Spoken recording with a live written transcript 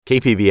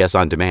KPBS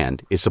On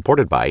Demand is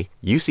supported by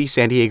UC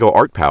San Diego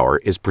Art Power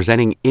is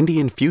presenting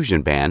Indian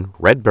fusion band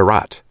Red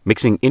Bharat,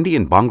 mixing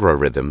Indian Bhangra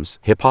rhythms,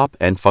 hip-hop,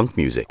 and funk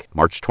music,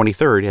 March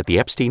 23rd at the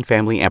Epstein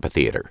Family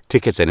Amphitheater.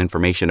 Tickets and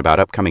information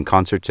about upcoming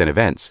concerts and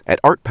events at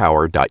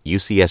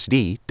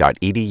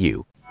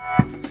artpower.ucsd.edu.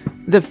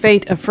 The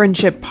fate of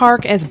Friendship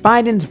Park as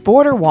Biden's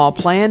border wall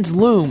plans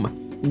loom.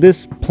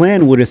 This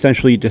plan would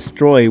essentially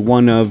destroy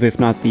one of, if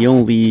not the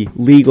only,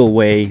 legal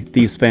way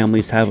these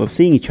families have of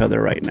seeing each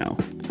other right now.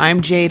 I'm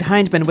Jade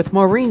Hindman with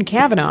Maureen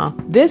Cavanaugh.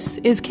 This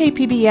is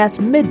KPBS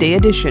Midday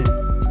Edition.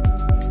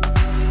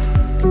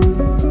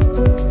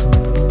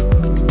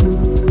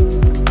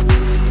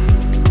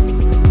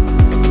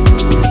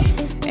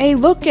 A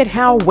look at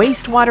how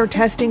wastewater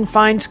testing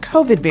finds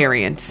COVID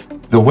variants.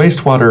 The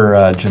wastewater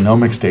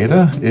genomics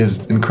data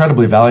is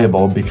incredibly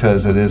valuable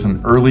because it is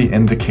an early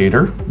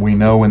indicator. We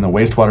know when the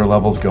wastewater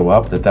levels go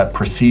up that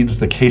precedes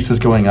the cases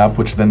going up,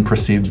 which then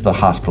precedes the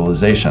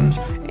hospitalizations.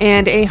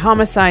 And a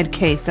homicide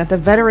case at the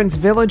Veterans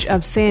Village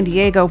of San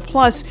Diego,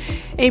 plus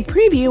a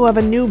preview of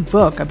a new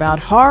book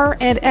about horror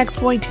and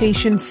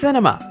exploitation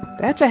cinema.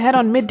 That's ahead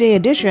on Midday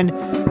Edition.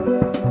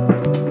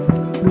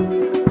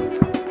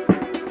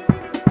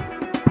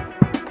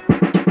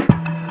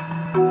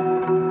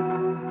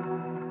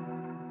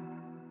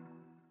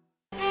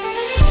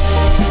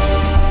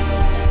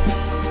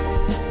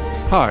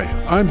 Hi,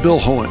 I'm Bill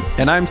Hohen.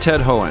 And I'm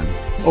Ted Hohen.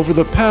 Over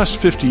the past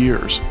 50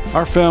 years,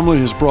 our family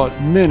has brought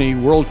many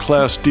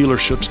world-class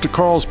dealerships to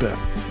Carlsbad,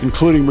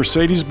 including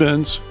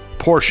Mercedes-Benz,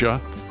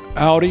 Porsche,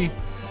 Audi,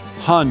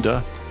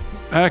 Honda,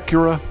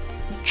 Acura,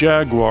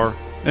 Jaguar,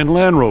 and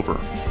Land Rover.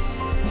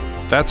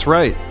 That's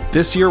right.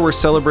 This year we're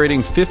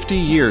celebrating 50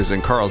 years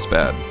in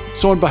Carlsbad.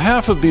 So on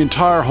behalf of the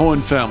entire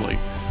Hohen family,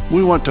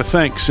 we want to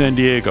thank San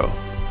Diego.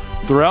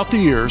 Throughout the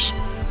years,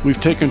 we've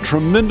taken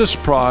tremendous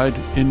pride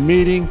in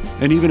meeting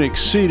and even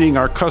exceeding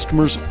our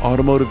customers'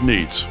 automotive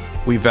needs.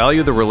 We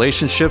value the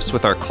relationships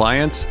with our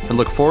clients and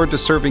look forward to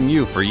serving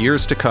you for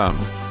years to come.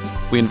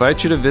 We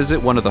invite you to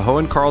visit one of the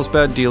Hohen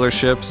Carlsbad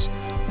dealerships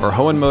or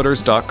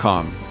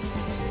hohenmotors.com.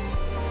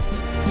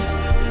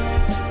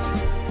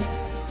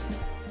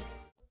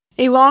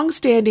 A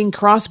long-standing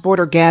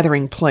cross-border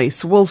gathering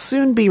place will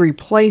soon be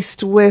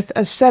replaced with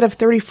a set of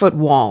 30-foot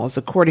walls,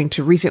 according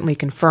to recently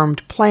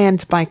confirmed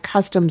plans by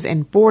Customs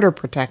and Border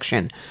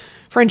Protection.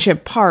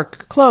 Friendship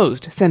Park,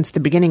 closed since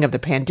the beginning of the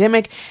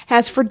pandemic,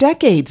 has for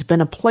decades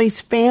been a place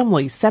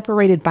families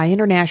separated by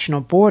international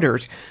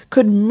borders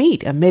could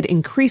meet amid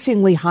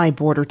increasingly high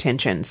border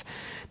tensions.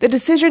 The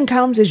decision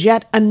comes as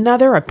yet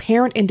another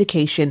apparent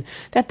indication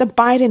that the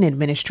Biden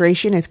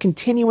administration is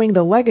continuing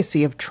the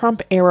legacy of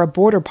Trump-era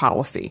border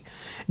policy.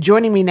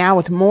 Joining me now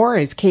with more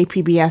is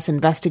KPBS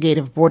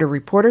investigative border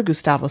reporter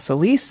Gustavo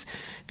Solis.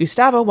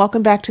 Gustavo,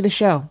 welcome back to the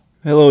show.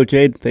 Hello,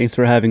 Jade. Thanks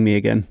for having me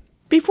again.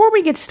 Before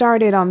we get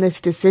started on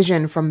this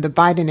decision from the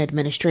Biden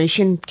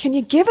administration, can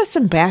you give us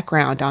some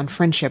background on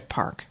Friendship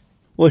Park?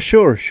 Well,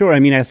 sure. I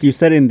mean, as you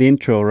said in the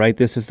intro, right,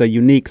 this is a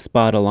unique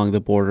spot along the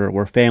border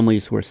where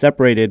families who are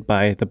separated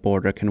by the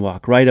border can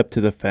walk right up to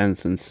the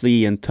fence and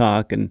see and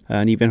talk and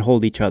even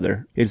hold each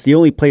other. It's the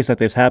only place that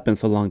this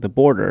happens along the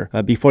border.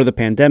 Before the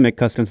pandemic,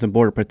 Customs and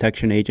Border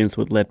Protection agents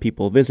would let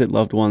people visit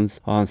loved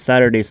ones on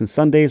Saturdays and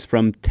Sundays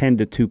from 10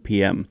 to 2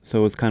 p.m.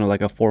 So it was kind of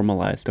like a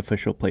formalized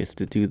official place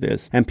to do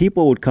this. And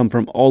people would come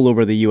from all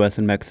over the U.S.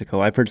 and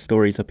Mexico. I've heard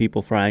stories of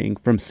people flying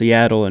from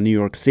Seattle and New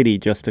York City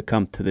just to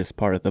come to this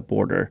part of the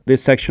border.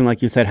 This section,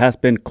 like you said, has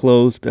been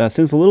closed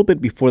since a little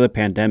bit before the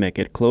pandemic.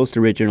 It closed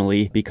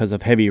originally because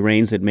of heavy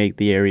rains that made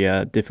the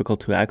area difficult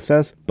to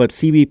access, but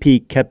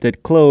CBP kept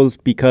it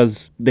closed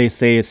because they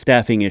say it's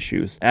staffing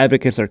issues.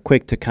 Advocates are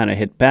quick to kind of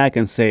hit back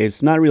and say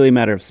it's not really a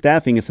matter of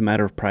staffing, it's a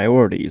matter of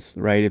priorities,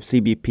 right? If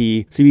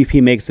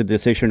CBP makes the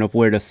decision of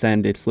where to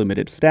send its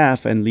limited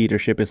staff, and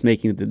leadership is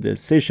making the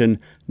decision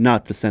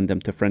not to send them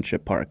to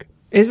Friendship Park.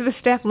 Is the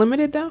staff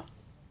limited, though?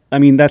 I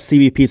mean, that's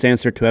CBP's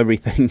answer to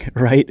everything,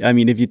 right? I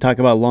mean, if you talk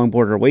about long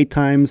border wait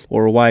times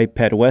or why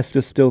Pet West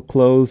is still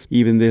closed,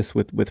 even this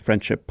with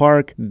Friendship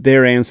Park,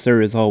 their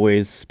answer is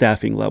always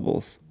staffing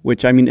levels,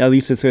 which, I mean, at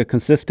least it's a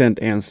consistent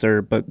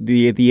answer, but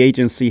the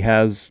agency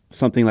has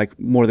something like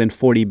more than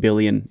 $40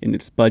 billion in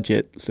its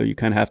budget, so you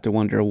kind of have to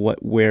wonder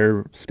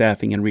where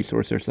staffing and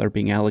resources are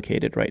being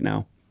allocated right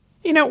now.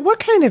 You know, what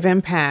kind of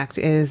impact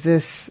is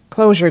this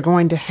closure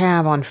going to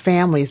have on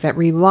families that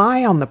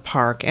rely on the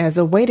park as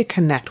a way to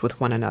connect with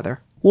one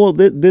another? Well,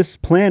 this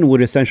plan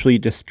would essentially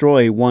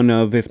destroy one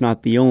of, if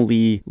not the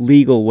only,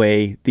 legal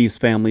way these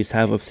families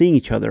have of seeing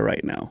each other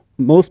right now.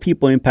 Most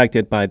people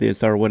impacted by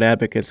this are what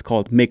advocates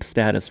call mixed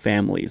status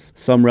families.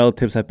 Some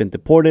relatives have been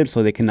deported,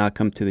 so they cannot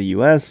come to the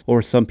U.S.,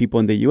 or some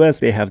people in the U.S.,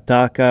 they have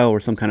DACA or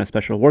some kind of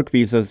special work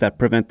visas that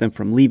prevent them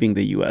from leaving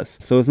the U.S.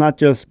 So it's not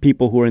just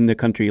people who are in the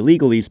country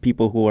illegally, it's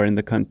people who are in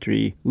the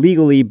country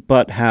legally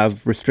but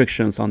have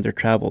restrictions on their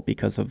travel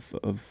because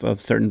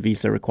of certain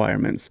visa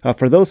requirements.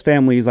 For those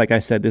families, like I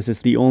said, this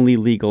is the only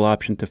legal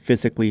option to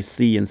physically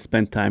see and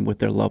spend time with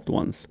their loved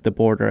ones, the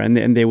border,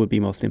 and they would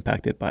be most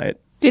impacted by it.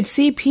 Did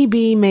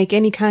CPB make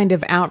any kind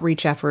of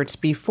outreach efforts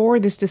before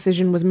this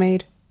decision was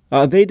made?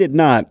 They did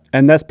not,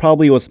 and that's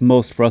probably what's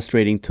most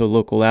frustrating to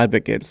local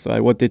advocates.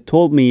 What they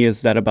told me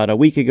is that about a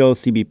week ago,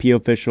 CBP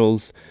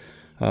officials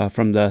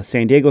from the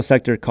San Diego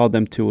sector called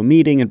them to a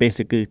meeting and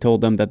basically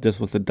told them that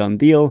this was a done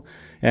deal,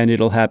 and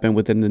it'll happen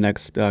within the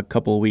next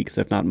couple of weeks,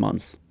 if not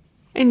months.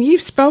 And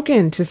you've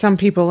spoken to some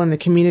people in the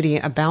community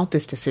about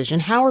this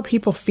decision. How are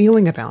people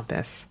feeling about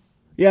this?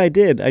 Yeah, I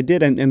did,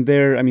 and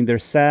they're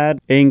sad,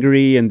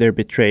 angry, and they're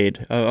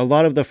betrayed. A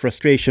lot of the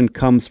frustration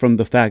comes from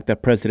the fact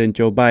that President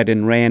Joe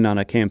Biden ran on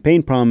a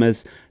campaign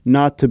promise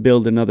not to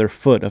build another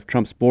foot of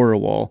Trump's border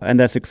wall, and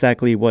that's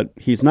exactly what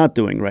he's not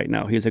doing right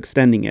now. He's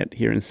extending it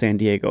here in San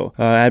Diego.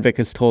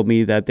 Advocates told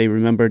me that they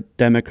remember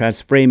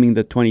Democrats framing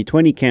the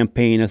 2020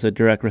 campaign as a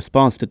direct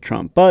response to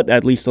Trump, but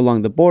at least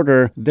along the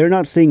border, they're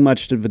not seeing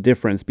much of a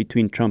difference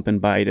between Trump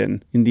and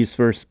Biden in these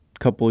first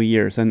couple of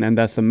years, and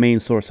that's the main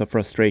source of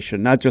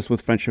frustration, not just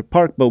with Friendship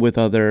Park, but with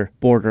other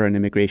border and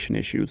immigration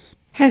issues.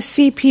 Has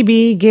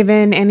CPB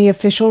given any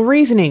official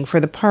reasoning for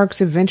the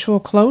park's eventual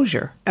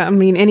closure?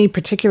 Any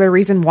particular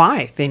reason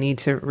why they need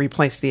to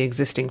replace the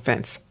existing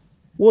fence?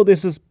 Well,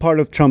 this is part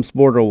of Trump's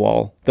border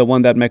wall, the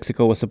one that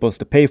Mexico was supposed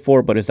to pay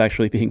for, but is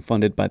actually being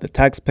funded by the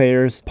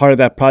taxpayers. Part of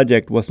that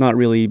project was not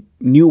really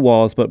new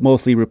walls, but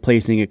mostly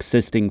replacing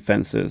existing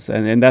fences.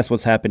 And that's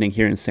what's happening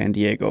here in San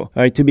Diego. All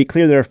right, to be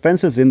clear, there are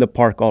fences in the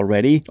park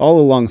already. All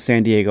along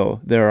San Diego,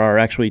 there are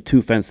actually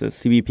two fences.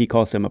 CBP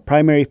calls them a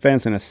primary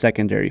fence and a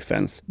secondary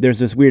fence. There's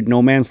this weird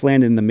no man's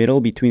land in the middle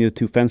between the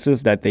two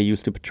fences that they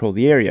use to patrol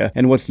the area.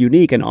 And what's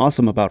unique and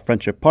awesome about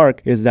Friendship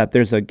Park is that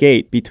there's a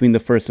gate between the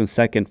first and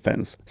second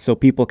fence. So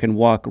people can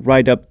walk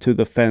right up to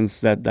the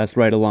fence that's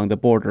right along the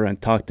border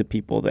and talk to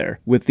people there.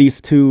 With these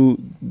two,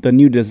 the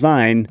new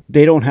design,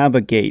 they don't have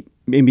a gate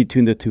in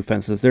between the two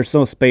fences. There's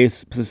no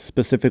space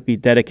specifically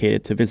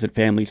dedicated to visit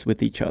families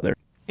with each other.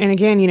 And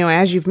again,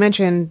 as you've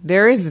mentioned,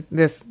 there is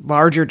this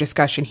larger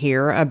discussion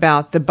here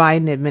about the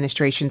Biden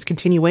administration's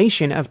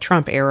continuation of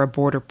Trump-era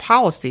border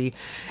policy.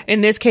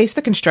 In this case,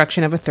 the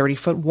construction of a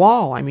 30-foot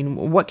wall.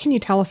 What can you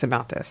tell us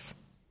about this?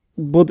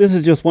 Well, this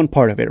is just one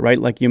part of it,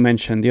 right? Like you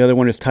mentioned, the other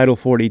one is Title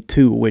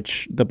 42,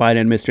 which the Biden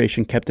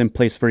administration kept in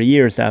place for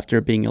years after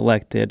being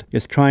elected,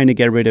 is trying to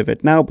get rid of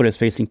it now, but is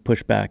facing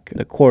pushback.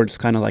 The courts,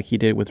 kind of like he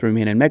did with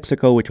Remain in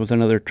Mexico, which was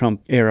another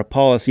Trump-era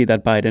policy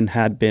that Biden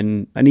had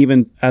been, and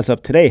even as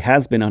of today,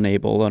 has been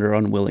unable or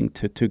unwilling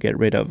to get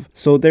rid of.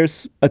 So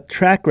there's a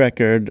track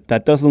record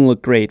that doesn't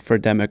look great for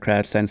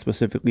Democrats and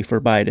specifically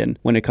for Biden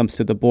when it comes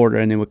to the border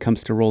and when it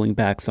comes to rolling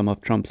back some of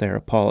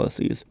Trump's-era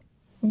policies.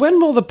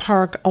 When will the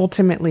park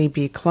ultimately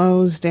be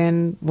closed,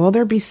 and will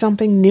there be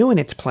something new in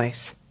its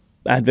place?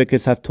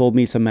 Advocates have told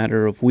me it's a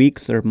matter of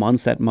weeks or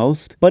months at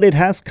most, but it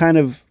has kind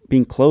of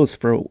been closed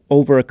for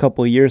over a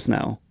couple of years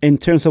now. In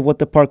terms of what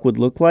the park would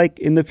look like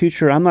in the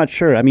future, I'm not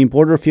sure.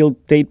 Borderfield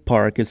State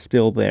Park is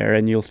still there,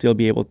 and you'll still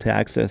be able to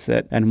access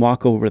it and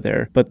walk over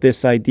there. But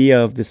this idea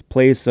of this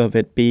place of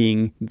it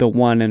being the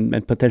one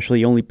and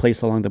potentially only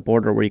place along the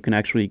border where you can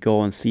actually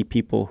go and see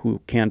people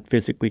who can't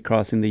physically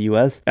cross in the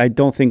U.S., I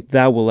don't think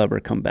that will ever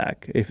come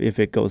back if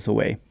it goes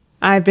away.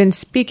 I've been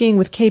speaking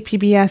with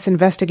KPBS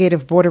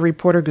investigative border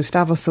reporter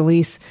Gustavo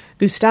Solis.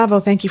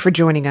 Gustavo, thank you for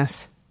joining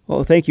us.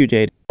 Well, thank you,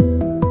 Jade.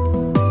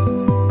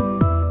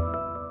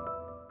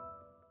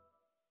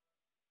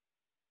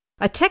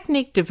 A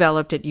technique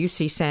developed at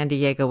UC San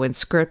Diego in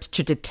Scripps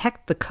to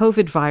detect the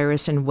COVID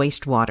virus in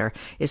wastewater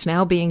is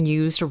now being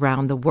used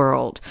around the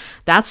world.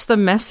 That's the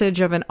message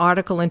of an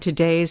article in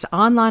today's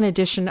online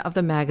edition of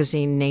the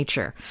magazine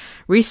Nature.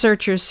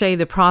 Researchers say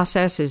the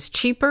process is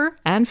cheaper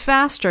and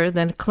faster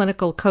than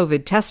clinical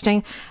COVID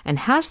testing and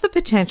has the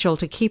potential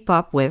to keep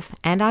up with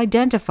and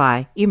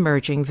identify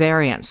emerging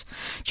variants.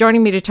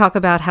 Joining me to talk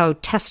about how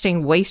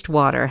testing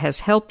wastewater has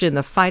helped in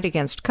the fight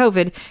against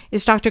COVID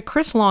is Dr.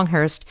 Chris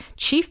Longhurst,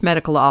 Chief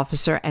Medical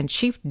Officer and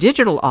Chief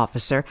Digital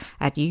Officer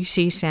at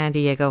UC San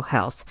Diego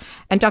Health.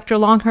 And Dr.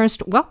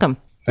 Longhurst, welcome.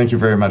 Thank you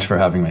very much for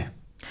having me.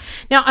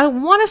 Now, I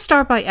want to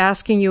start by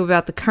asking you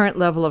about the current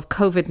level of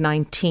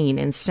COVID-19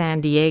 in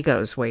San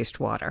Diego's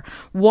wastewater.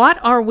 What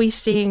are we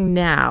seeing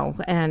now,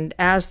 and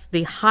as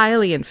the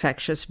highly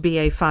infectious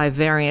BA.5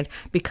 variant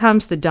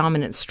becomes the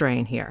dominant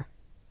strain here?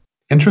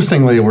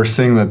 Interestingly, we're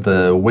seeing that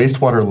the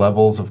wastewater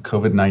levels of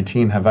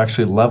COVID-19 have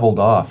actually leveled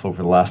off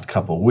over the last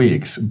couple of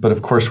weeks. But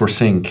of course, we're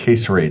seeing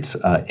case rates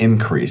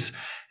increase.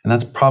 And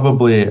that's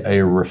probably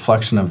a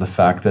reflection of the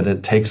fact that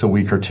it takes a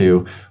week or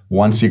two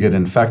once you get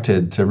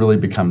infected to really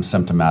become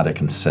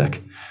symptomatic and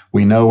sick.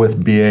 We know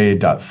with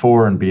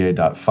BA.4 and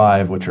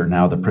BA.5, which are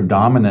now the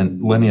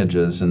predominant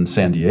lineages in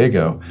San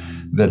Diego,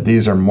 that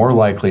these are more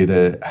likely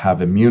to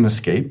have immune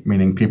escape,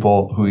 meaning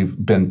people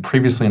who've been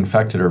previously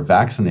infected or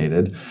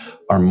vaccinated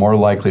are more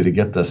likely to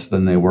get this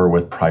than they were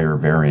with prior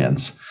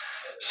variants.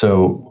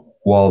 So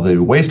while the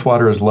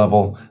wastewater is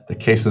level, the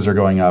cases are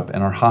going up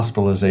and our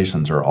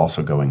hospitalizations are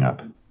also going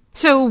up.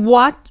 So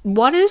what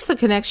is the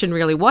connection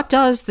really? What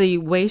does the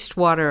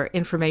wastewater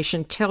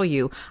information tell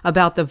you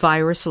about the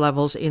virus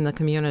levels in the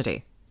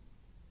community?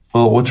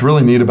 Well, what's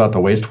really neat about the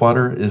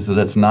wastewater is that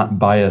it's not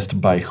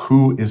biased by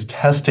who is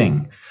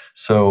testing.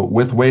 So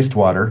with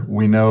wastewater,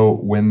 we know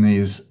when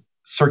these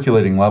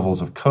circulating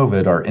levels of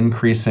COVID are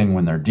increasing,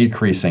 when they're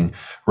decreasing,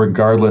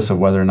 regardless of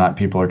whether or not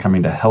people are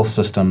coming to health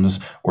systems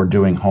or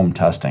doing home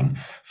testing. In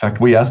fact,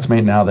 we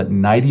estimate now that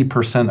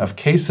 90% of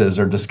cases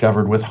are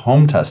discovered with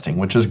home testing,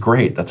 which is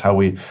great. That's how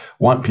we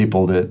want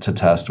people to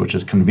test, which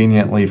is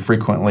conveniently,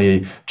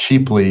 frequently,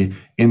 cheaply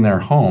in their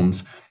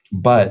homes.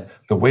 But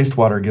the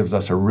wastewater gives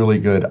us a really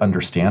good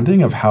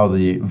understanding of how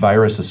the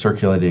virus is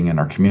circulating in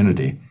our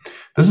community.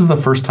 This is the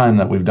first time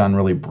that we've done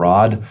really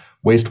broad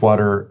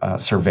wastewater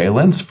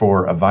surveillance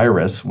for a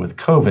virus with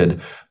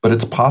COVID, but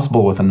it's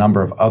possible with a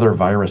number of other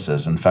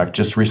viruses. In fact,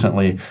 just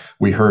recently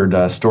we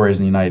heard stories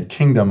in the United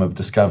Kingdom of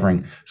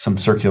discovering some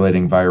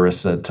circulating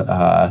virus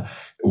that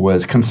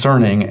was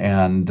concerning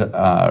and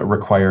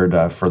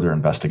required further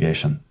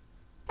investigation.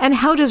 And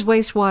how does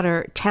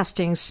wastewater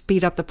testing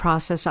speed up the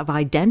process of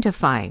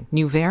identifying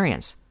new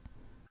variants?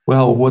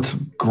 Well, what's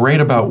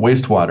great about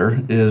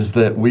wastewater is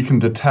that we can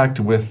detect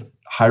with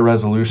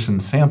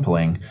high-resolution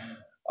sampling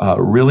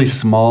really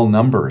small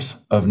numbers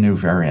of new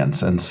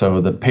variants. And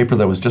so the paper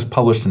that was just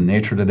published in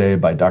Nature today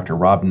by Dr.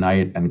 Rob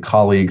Knight and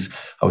colleagues,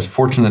 I was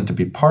fortunate to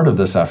be part of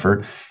this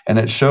effort, and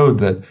it showed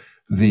that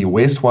the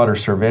wastewater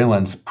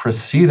surveillance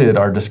preceded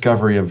our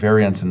discovery of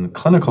variants in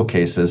clinical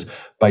cases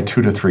by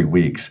 2 to 3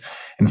 weeks.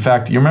 In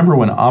fact, you remember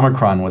when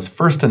Omicron was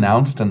first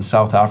announced in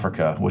South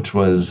Africa, which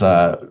was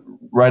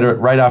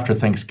right after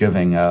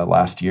Thanksgiving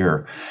last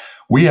year.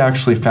 We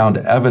actually found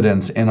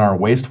evidence in our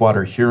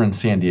wastewater here in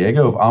San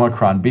Diego of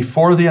Omicron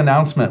before the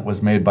announcement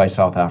was made by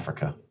South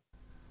Africa.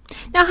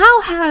 Now,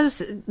 how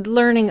has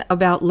learning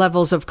about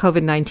levels of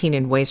COVID-19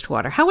 in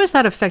wastewater, how has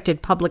that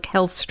affected public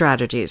health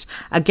strategies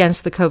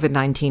against the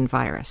COVID-19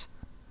 virus?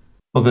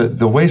 Well,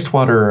 the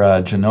wastewater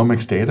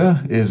genomics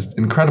data is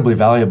incredibly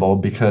valuable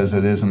because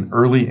it is an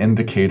early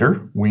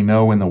indicator. We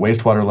know when the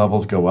wastewater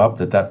levels go up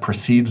that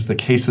precedes the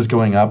cases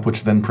going up,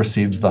 which then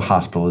precedes the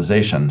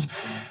hospitalizations.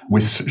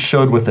 We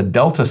showed with the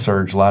Delta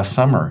surge last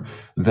summer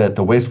that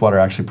the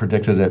wastewater actually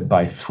predicted it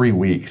by 3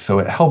 weeks. So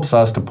it helps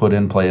us to put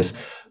in place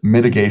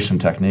mitigation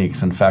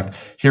techniques. In fact,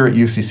 here at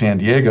UC San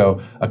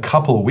Diego, a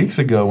couple of weeks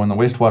ago when the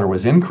wastewater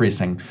was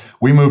increasing,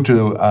 we moved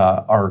to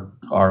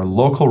our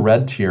local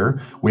red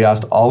tier. We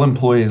asked all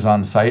employees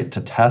on site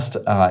to test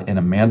in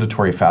a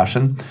mandatory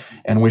fashion,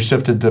 and we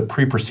shifted to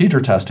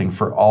pre-procedure testing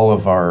for all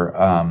of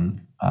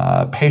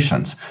our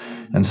patients.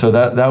 And so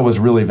that was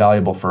really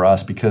valuable for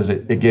us because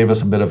it gave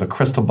us a bit of a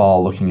crystal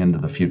ball looking into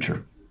the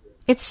future.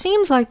 It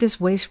seems like this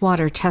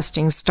wastewater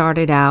testing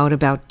started out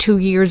about 2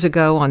 years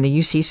ago on the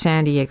UC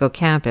San Diego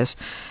campus,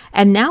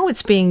 and now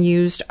it's being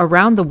used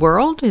around the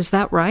world. Is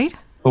that right?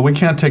 Well, we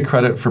can't take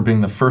credit for being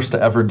the first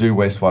to ever do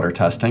wastewater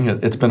testing.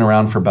 It's been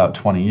around for about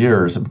 20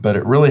 years, but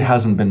it really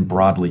hasn't been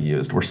broadly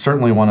used. We're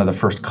certainly one of the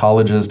first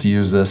colleges to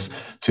use this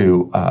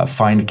to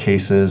find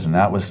cases, and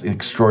that was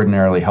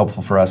extraordinarily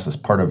helpful for us as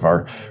part of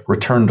our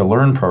Return to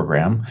Learn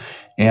program.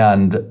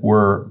 And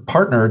we're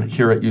partnered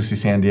here at UC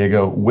San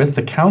Diego with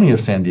the County of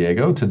San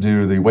Diego to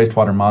do the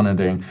wastewater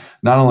monitoring,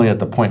 not only at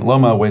the Point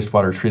Loma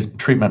wastewater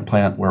treatment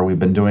plant, where we've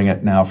been doing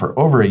it now for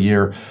over a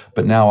year,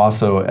 but now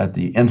also at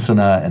the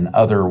Encina and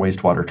other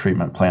wastewater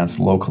treatment plants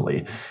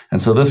locally. And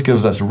so this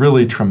gives us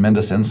really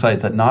tremendous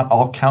insight that not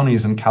all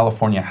counties in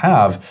California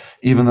have,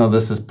 even though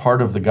this is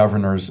part of the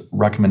governor's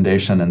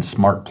recommendation and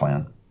SMART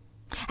plan.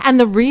 And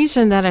the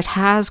reason that it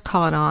has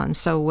caught on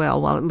so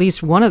well, at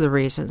least one of the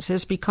reasons,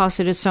 is because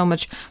it is so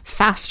much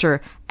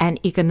faster and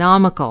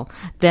economical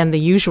than the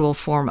usual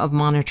form of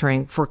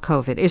monitoring for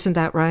COVID. Isn't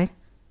that right?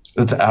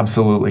 That's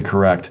absolutely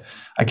correct.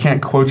 I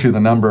can't quote you the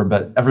number,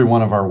 but every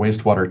one of our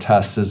wastewater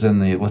tests is in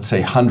the, let's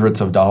say,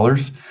 hundreds of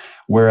dollars,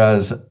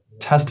 whereas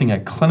testing a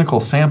clinical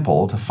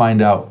sample to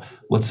find out,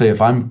 let's say,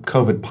 if I'm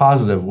COVID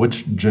positive,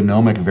 which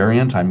genomic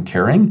variant I'm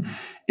carrying,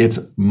 it's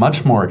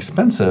much more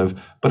expensive,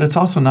 but it's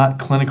also not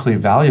clinically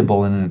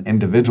valuable in an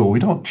individual. We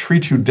don't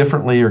treat you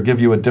differently or give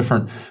you a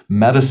different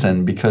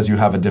medicine because you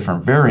have a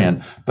different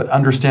variant, but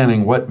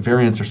understanding what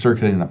variants are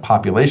circulating in the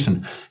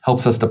population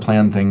helps us to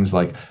plan things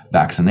like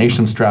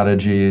vaccination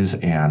strategies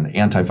and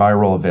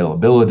antiviral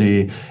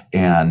availability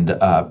and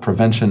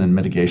prevention and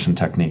mitigation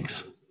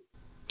techniques.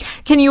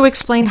 Can you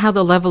explain how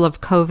the level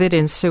of COVID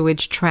in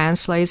sewage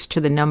translates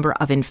to the number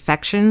of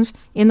infections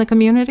in the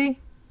community?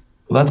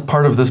 Well, that's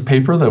part of this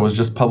paper that was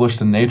just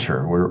published in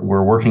Nature.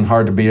 We're working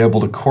hard to be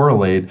able to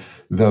correlate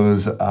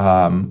those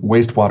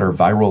wastewater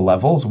viral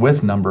levels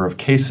with number of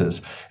cases.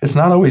 It's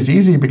not always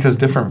easy because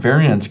different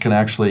variants can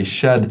actually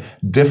shed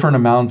different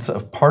amounts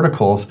of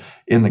particles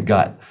in the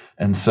gut.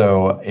 And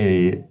so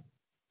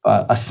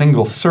a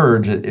single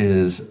surge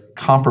is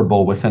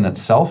comparable within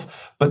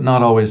itself, but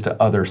not always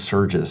to other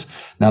surges.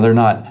 Now, they're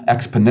not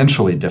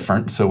exponentially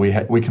different, so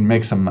we can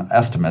make some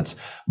estimates,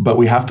 but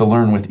we have to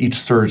learn with each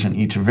surge and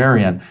each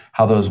variant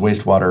how those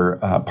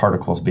wastewater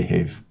particles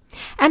behave.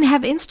 And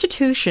have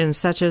institutions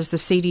such as the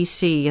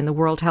CDC and the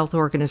World Health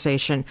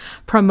Organization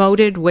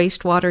promoted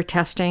wastewater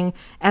testing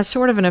as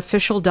sort of an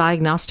official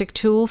diagnostic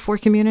tool for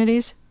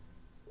communities?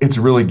 it's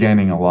really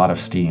gaining a lot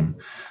of steam.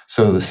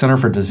 So the Center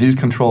for Disease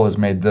Control has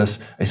made this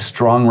a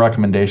strong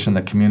recommendation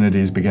that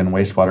communities begin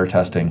wastewater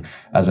testing.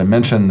 As I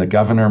mentioned, the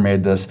governor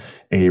made this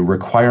a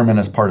requirement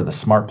as part of the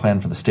SMART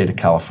plan for the state of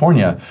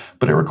California,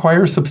 but it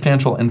requires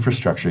substantial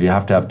infrastructure. You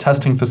have to have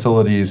testing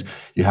facilities.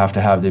 You have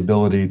to have the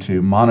ability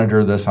to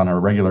monitor this on a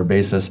regular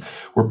basis.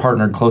 We're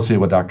partnered closely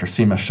with Dr.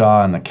 Seema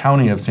Shah and the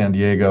County of San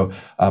Diego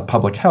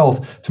Public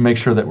Health to make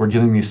sure that we're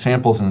getting these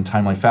samples in a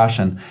timely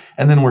fashion.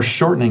 And then we're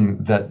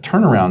shortening that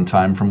turnaround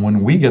time from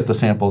when we get the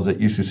samples at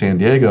UC San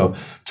Diego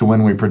to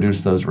when we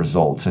produce those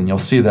results. And you'll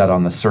see that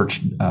on the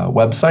search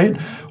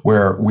website,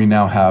 where we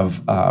now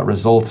have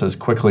results as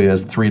quickly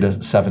as 3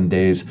 to 7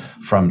 days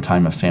from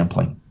time of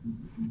sampling.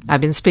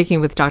 I've been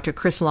speaking with Dr.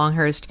 Chris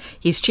Longhurst.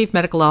 He's Chief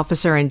Medical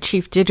Officer and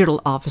Chief Digital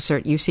Officer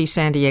at UC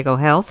San Diego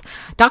Health.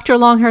 Dr.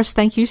 Longhurst,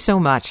 thank you so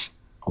much.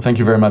 Well, thank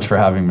you very much for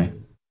having me.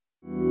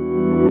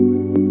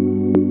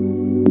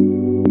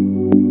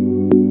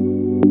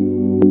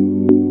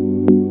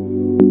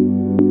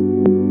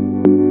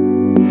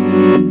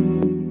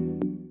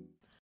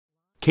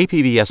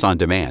 KPBS On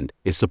Demand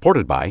is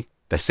supported by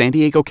the San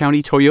Diego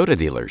County Toyota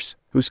dealers,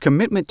 whose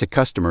commitment to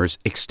customers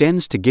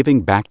extends to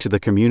giving back to the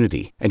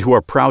community and who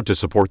are proud to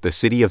support the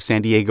City of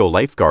San Diego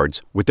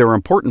lifeguards with their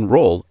important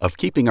role of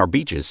keeping our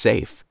beaches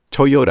safe.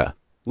 Toyota,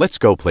 let's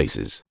go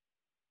places.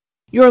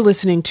 You're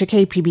listening to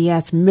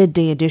KPBS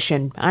Midday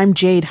Edition. I'm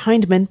Jade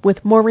Hindman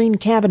with Maureen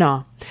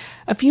Cavanaugh.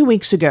 A few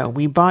weeks ago,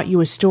 we brought you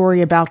a story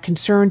about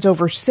concerns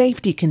over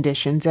safety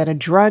conditions at a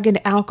drug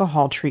and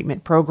alcohol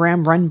treatment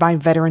program run by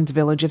Veterans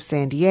Village of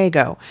San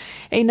Diego,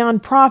 a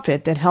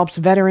nonprofit that helps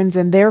veterans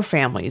and their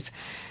families.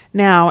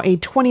 Now, a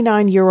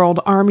 29-year-old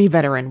Army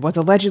veteran was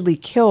allegedly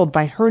killed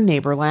by her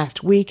neighbor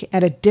last week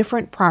at a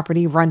different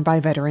property run by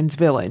Veterans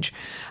Village.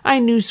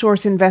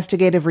 iNewsSource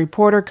investigative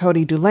reporter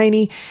Cody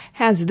Dulaney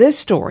has this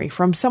story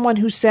from someone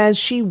who says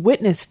she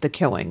witnessed the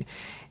killing.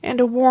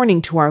 And a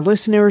warning to our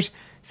listeners,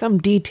 some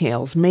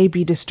details may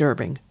be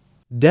disturbing.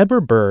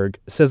 Deborah Berg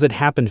says it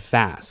happened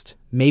fast,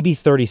 maybe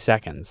 30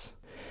 seconds.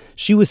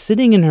 She was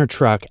sitting in her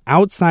truck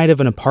outside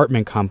of an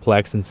apartment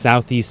complex in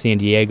southeast San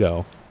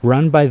Diego,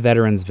 run by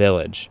Veterans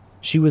Village.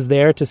 She was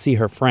there to see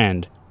her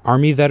friend,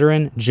 Army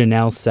veteran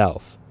Janelle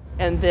Self.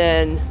 And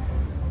then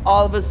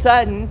all of a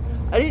sudden,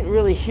 I didn't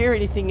really hear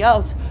anything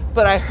else,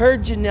 but I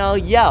heard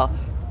Janelle yell,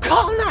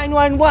 "Call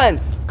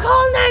 911!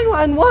 Call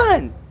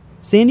 911!"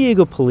 San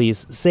Diego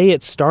police say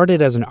it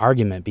started as an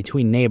argument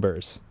between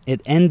neighbors.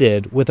 It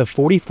ended with a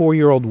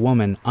 44-year-old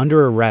woman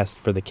under arrest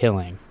for the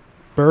killing.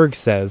 Berg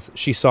says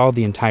she saw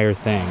the entire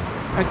thing.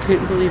 I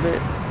couldn't believe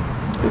it.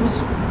 It was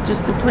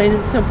just a plain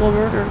and simple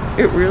murder.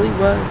 It really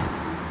was.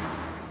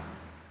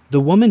 The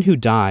woman who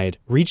died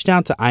reached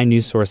out to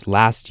iNewsSource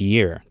last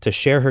year to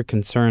share her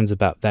concerns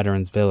about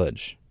Veterans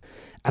Village.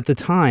 At the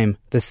time,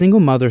 the single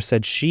mother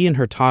said she and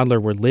her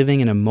toddler were living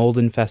in a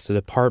mold-infested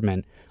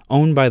apartment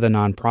owned by the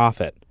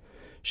nonprofit.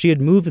 She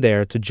had moved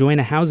there to join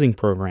a housing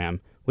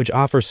program which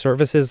offers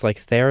services like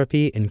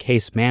therapy and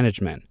case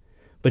management,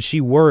 but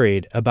she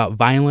worried about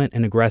violent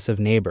and aggressive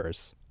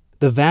neighbors.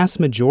 The vast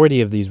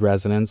majority of these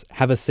residents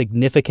have a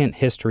significant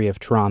history of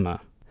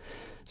trauma.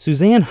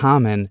 Suzanne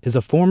Hamann is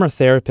a former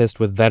therapist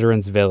with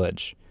Veterans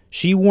Village.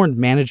 She warned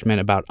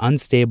management about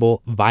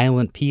unstable,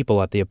 violent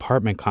people at the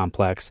apartment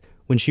complex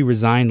when she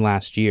resigned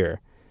last year.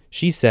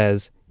 She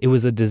says it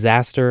was a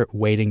disaster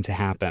waiting to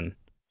happen.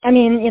 I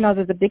mean,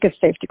 the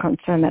biggest safety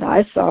concern that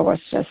I saw was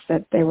just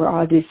that there were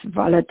all these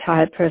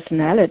volatile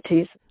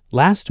personalities.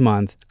 Last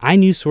month,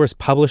 iNewsSource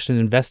published an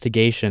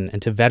investigation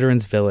into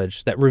Veterans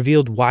Village that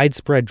revealed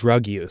widespread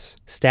drug use,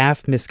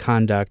 staff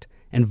misconduct,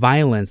 and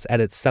violence at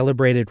its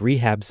celebrated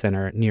rehab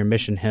center near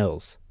Mission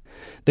Hills.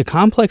 The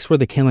complex where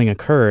the killing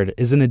occurred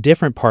is in a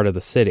different part of the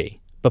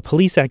city, but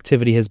police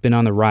activity has been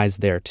on the rise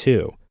there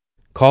too.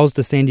 Calls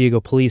to San Diego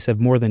police have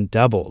more than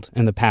doubled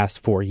in the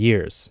past 4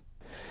 years.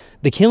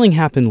 The killing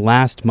happened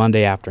last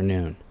Monday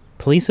afternoon.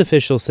 Police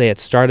officials say it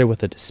started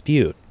with a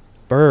dispute.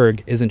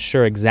 Berg isn't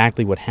sure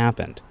exactly what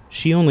happened.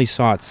 She only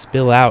saw it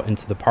spill out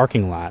into the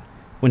parking lot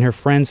when her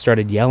friends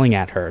started yelling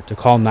at her to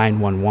call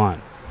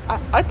 911.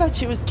 I thought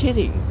she was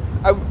kidding.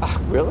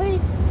 Really?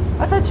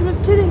 I thought she was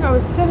kidding. I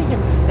was sitting him.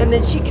 And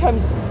then she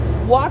comes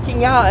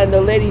walking out and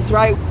the lady's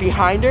right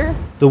behind her.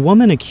 The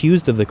woman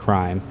accused of the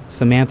crime,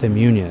 Samantha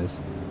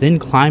Munoz, then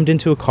climbed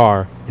into a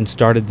car and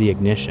started the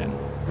ignition.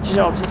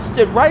 Janelle just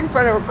stood right in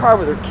front of her car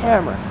with her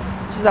camera.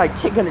 She's like,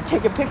 gonna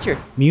take a picture.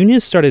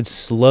 Munoz started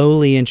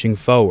slowly inching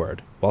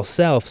forward, while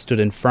Self stood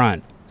in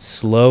front,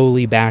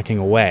 slowly backing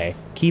away,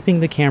 keeping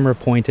the camera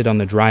pointed on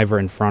the driver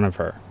in front of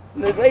her.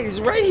 And the lady's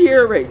right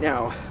here right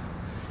now.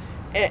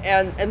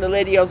 And the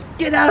lady yells,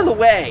 "Get out of the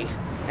way!"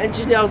 And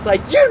Janelle's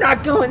like, "You're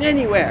not going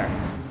anywhere!"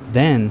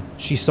 Then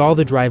she saw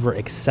the driver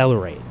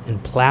accelerate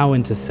and plow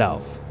into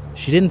Self.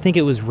 She didn't think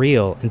it was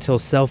real until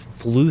Self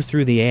flew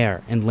through the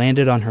air and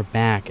landed on her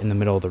back in the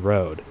middle of the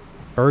road.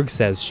 Berg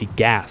says she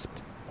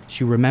gasped.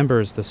 She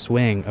remembers the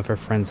swing of her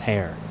friend's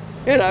hair.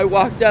 And I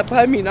walked up.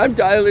 I'm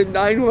dialing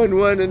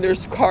 911 and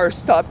there's cars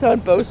stopped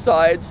on both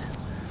sides.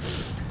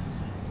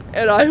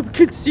 and I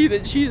could see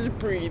that she's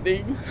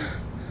breathing.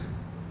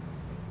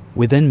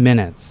 Within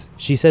minutes,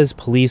 she says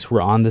police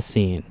were on the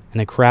scene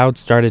and a crowd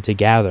started to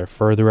gather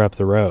further up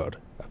the road,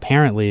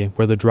 apparently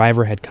where the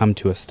driver had come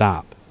to a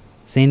stop.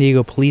 San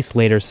Diego police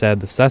later said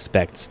the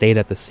suspect stayed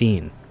at the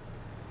scene.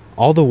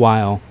 All the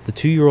while, the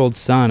 2-year-old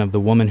son of the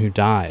woman who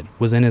died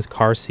was in his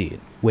car seat,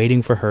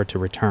 waiting for her to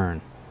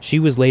return. She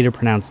was later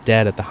pronounced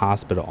dead at the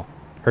hospital.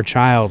 Her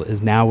child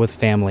is now with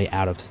family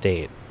out of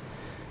state.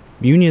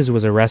 Muniz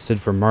was arrested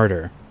for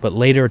murder, but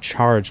later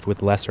charged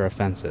with lesser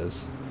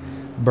offenses.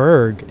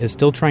 Berg is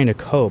still trying to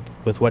cope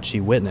with what she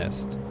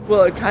witnessed.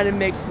 Well, it kind of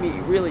makes me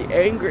really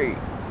angry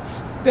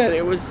that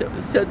it was so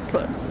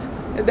senseless.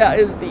 And that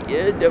is the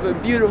end of a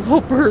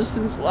beautiful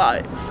person's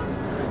life.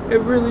 It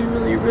really,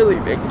 really, really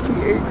makes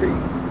me angry.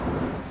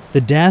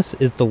 The death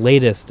is the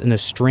latest in a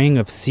string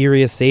of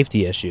serious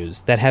safety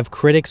issues that have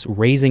critics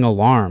raising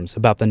alarms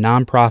about the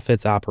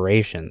nonprofit's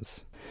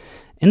operations.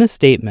 In a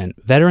statement,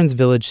 Veterans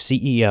Village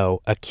CEO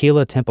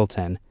Akilah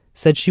Templeton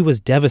said she was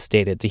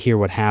devastated to hear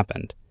what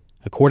happened.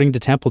 According to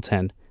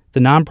Templeton,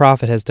 the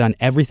nonprofit has done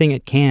everything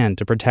it can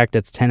to protect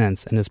its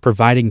tenants and is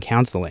providing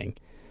counseling.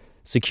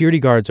 Security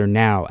guards are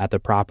now at the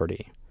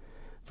property.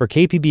 For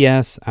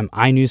KPBS, I'm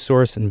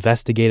iNewsSource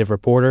investigative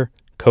reporter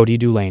Cody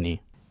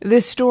Dulaney.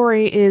 This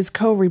story is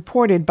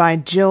co-reported by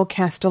Jill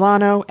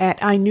Castellano at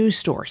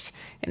iNewsSource,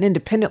 an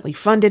independently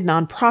funded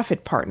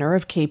nonprofit partner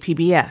of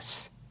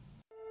KPBS.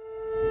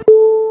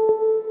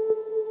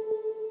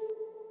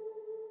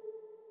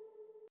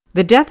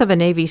 The death of a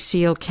Navy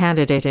SEAL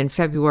candidate in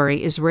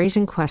February is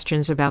raising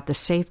questions about the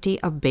safety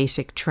of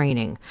basic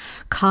training.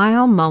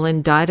 Kyle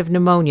Mullen died of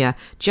pneumonia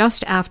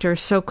just after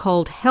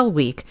so-called Hell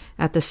Week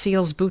at the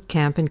SEALs boot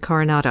camp in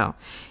Coronado.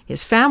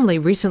 His family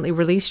recently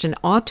released an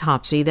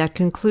autopsy that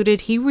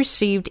concluded he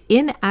received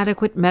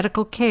inadequate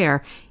medical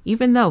care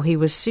even though he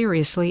was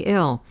seriously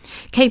ill.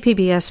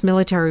 KPBS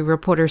military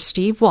reporter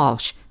Steve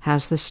Walsh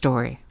has the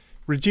story.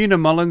 Regina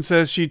Mullen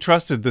says she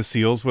trusted the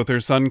SEALs with her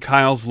son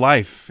Kyle's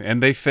life,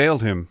 and they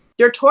failed him.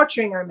 They're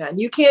torturing our men.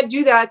 You can't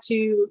do that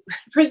to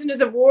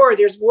prisoners of war.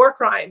 There's war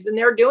crimes, and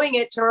they're doing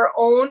it to our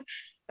own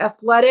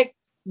athletic,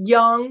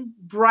 young,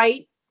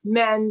 bright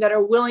men that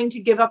are willing to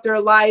give up their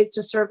lives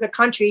to serve the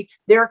country.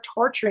 They're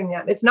torturing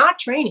them. It's not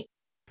training.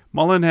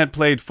 Mullen had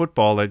played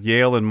football at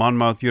Yale and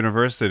Monmouth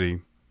University.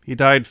 He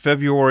died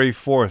February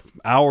 4th,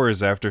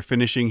 hours after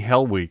finishing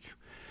Hell Week.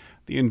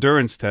 The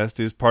endurance test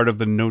is part of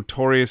the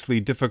notoriously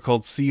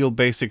difficult SEAL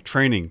basic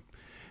training.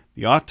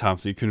 The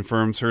autopsy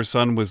confirms her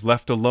son was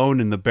left alone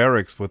in the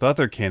barracks with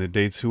other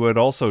candidates who had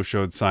also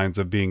showed signs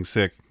of being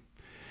sick.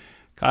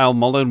 Kyle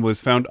Mullen was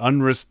found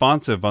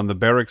unresponsive on the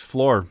barracks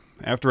floor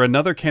after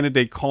another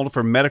candidate called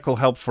for medical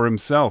help for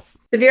himself.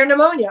 Severe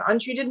pneumonia,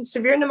 untreated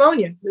severe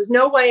pneumonia. There's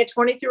no way a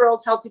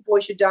 23-year-old healthy boy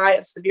should die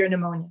of severe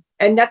pneumonia.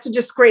 And that's a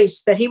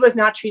disgrace that he was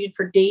not treated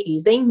for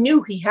days. They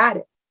knew he had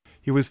it.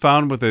 He was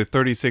found with a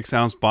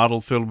 36-ounce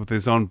bottle filled with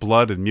his own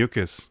blood and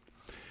mucus.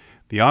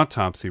 The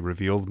autopsy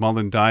revealed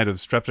Mullen died of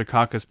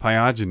Streptococcus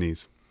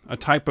pyogenes, a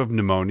type of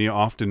pneumonia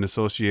often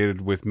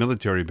associated with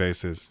military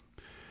bases.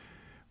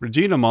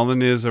 Regina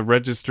Mullen is a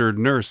registered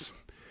nurse.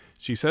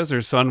 She says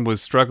her son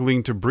was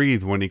struggling to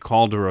breathe when he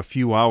called her a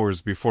few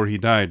hours before he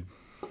died.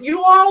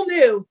 You all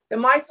knew that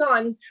my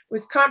son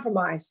was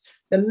compromised.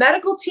 The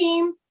medical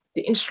team,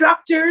 the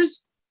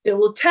instructors, the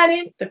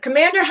lieutenant, the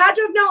commander had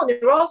to have known. They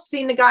were all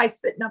seeing the guy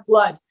spitting up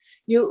blood.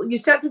 You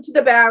sent him to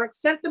the barracks,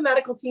 sent the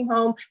medical team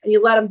home, and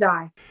you let him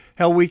die.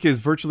 Hell Week is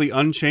virtually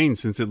unchanged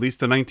since at least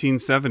the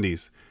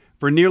 1970s.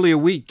 For nearly a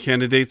week,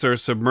 candidates are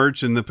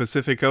submerged in the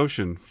Pacific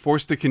Ocean,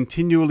 forced to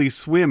continually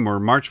swim or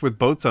march with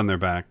boats on their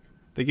back.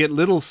 They get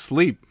little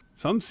sleep.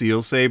 Some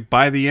SEALs say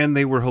by the end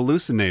they were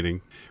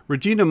hallucinating.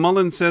 Regina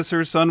Mullen says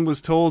her son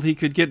was told he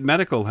could get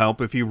medical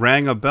help if he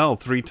rang a bell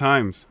 3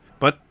 times.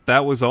 But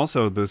that was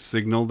also the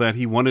signal that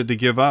he wanted to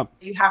give up.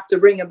 You have to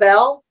ring a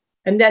bell,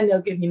 and then they'll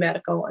give you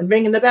medical. And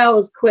ringing the bell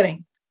is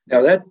quitting.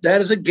 Now,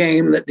 that is a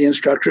game that the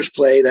instructors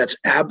play. That's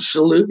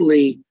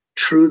absolutely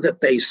true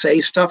that they say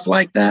stuff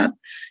like that.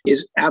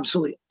 Is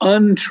absolutely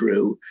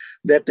untrue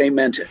that they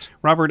meant it.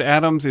 Robert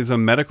Adams is a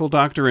medical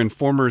doctor and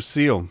former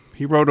SEAL.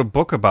 He wrote a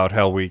book about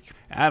Hell Week.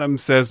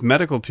 Adams says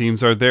medical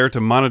teams are there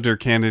to monitor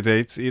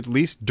candidates, at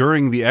least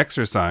during the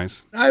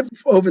exercise. I've,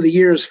 over the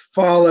years,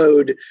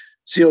 followed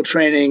SEAL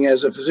training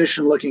as a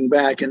physician looking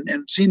back and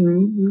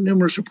seen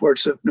numerous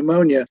reports of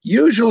pneumonia,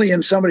 usually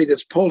in somebody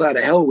that's pulled out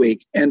of Hell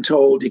Week and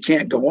told you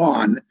can't go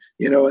on,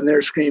 and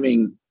they're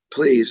screaming,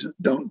 please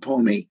don't pull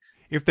me.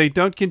 If they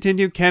don't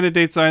continue,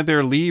 candidates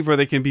either leave or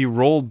they can be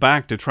rolled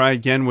back to try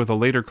again with a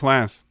later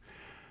class.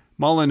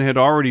 Mullen had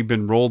already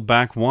been rolled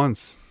back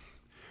once.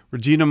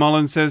 Regina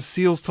Mullen says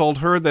SEALs told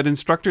her that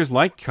instructors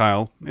liked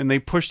Kyle and they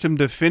pushed him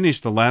to finish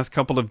the last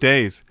couple of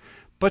days.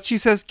 But she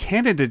says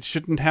candidates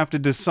shouldn't have to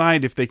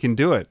decide if they can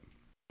do it.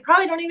 They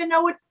probably don't even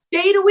know what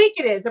day of the week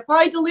it is. They're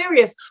probably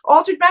delirious,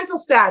 altered mental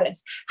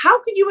status.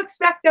 How could you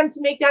expect them to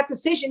make that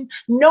decision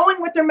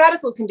knowing what their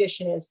medical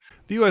condition is?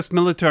 The U.S.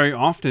 military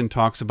often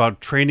talks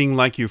about training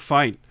like you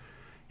fight.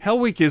 Hell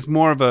Week is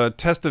more of a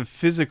test of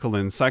physical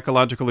and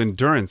psychological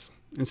endurance.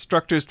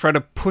 Instructors try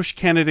to push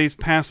candidates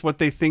past what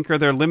they think are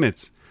their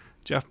limits.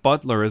 Jeff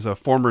Butler is a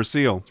former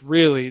SEAL.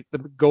 Really, the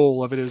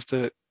goal of it is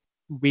to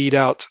weed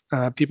out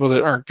people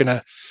that aren't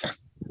going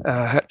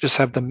to just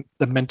have the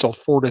mental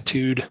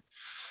fortitude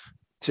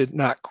to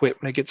not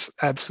quit when it gets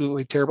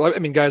absolutely terrible. I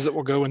mean, guys that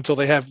will go until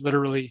they have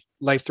literally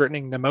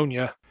life-threatening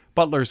pneumonia.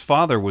 Butler's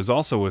father was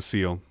also a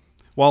SEAL.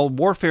 While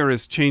warfare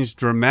has changed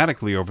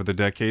dramatically over the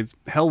decades,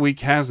 Hell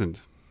Week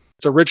hasn't.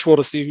 It's a ritual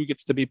to see who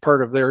gets to be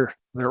part of their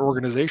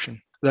organization.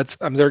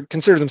 They're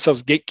consider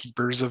themselves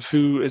gatekeepers of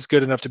who is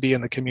good enough to be in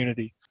the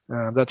community.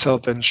 That's how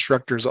the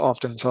instructors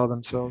often saw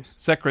themselves.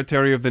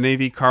 Secretary of the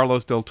Navy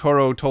Carlos del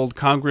Toro told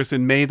Congress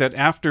in May that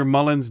after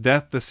Mullen's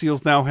death, the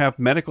SEALs now have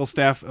medical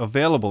staff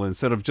available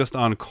instead of just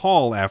on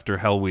call after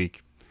Hell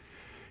Week.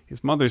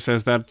 His mother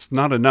says that's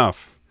not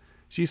enough.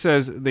 She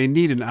says they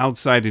need an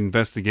outside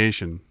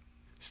investigation.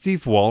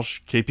 Steve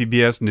Walsh,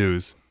 KPBS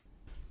News.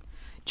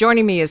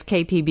 Joining me is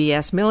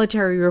KPBS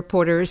military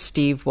reporter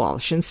Steve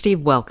Walsh. And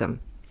Steve, welcome.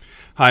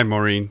 Hi,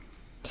 Maureen.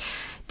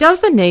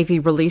 Does the Navy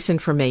release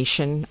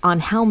information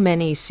on how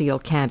many SEAL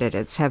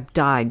candidates have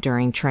died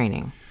during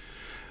training?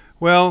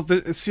 Well,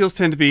 the SEALs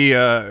tend to be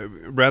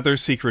rather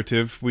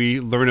secretive. We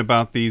learn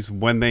about these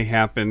when they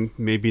happen,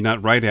 maybe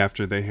not right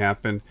after they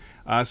happen.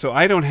 So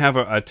I don't have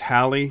a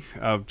tally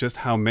of just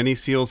how many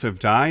SEALs have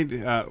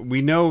died.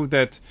 We know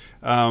that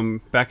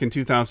back in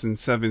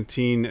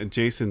 2017,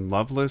 Jason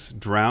Loveless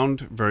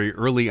drowned very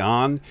early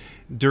on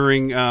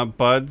during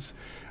BUD/S.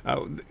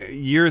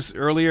 Years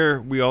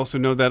earlier, we also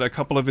know that a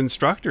couple of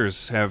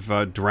instructors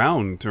have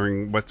drowned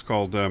during what's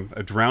called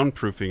a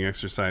drown-proofing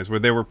exercise, where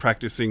they were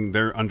practicing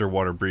their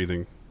underwater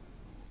breathing.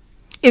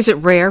 Is it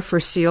rare for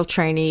SEAL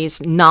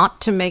trainees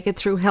not to make it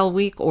through Hell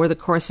Week or the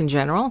course in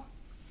general?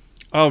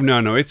 Oh,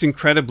 no, it's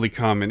incredibly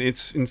common.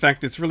 In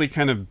fact, it's really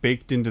kind of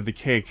baked into the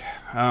cake.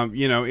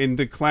 In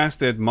the class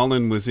that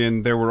Mullen was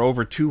in, there were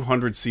over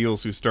 200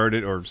 SEALs who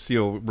started, or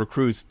SEAL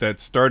recruits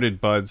that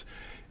started BUD/S,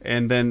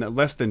 and then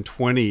less than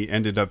 20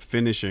 ended up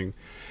finishing.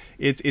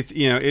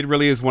 It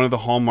really is one of the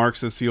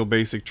hallmarks of SEAL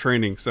basic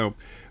training. So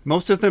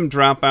most of them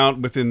drop out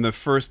within the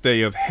first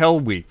day of Hell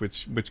Week,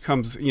 which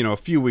comes, a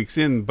few weeks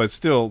in, but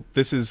still,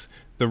 this is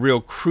the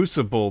real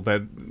crucible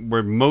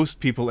where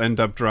most people end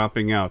up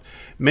dropping out.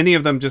 Many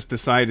of them just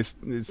decide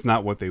it's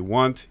not what they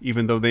want,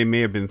 even though they may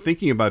have been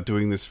thinking about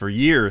doing this for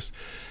years.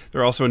 There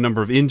are also a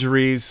number of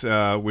injuries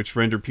which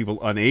render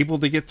people unable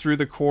to get through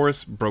the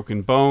course,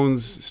 broken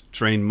bones,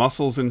 strained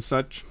muscles and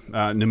such.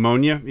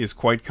 Pneumonia is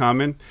quite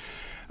common.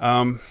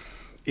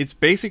 It's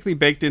basically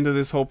baked into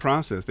this whole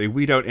process. They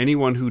weed out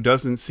anyone who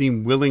doesn't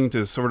seem willing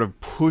to sort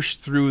of push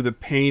through the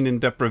pain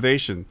and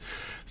deprivation.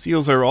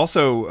 SEALs are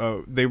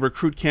also, they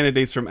recruit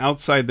candidates from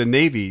outside the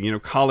Navy,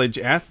 college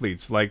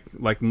athletes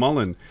like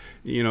Mullen.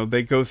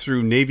 They go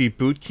through Navy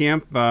boot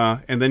camp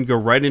and then go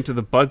right into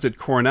the BUD/S at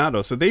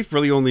Coronado. So they've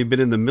really only been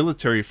in the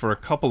military for a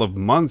couple of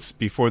months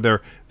before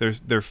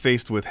they're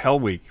faced with Hell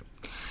Week.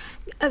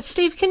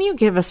 Steve, can you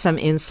give us some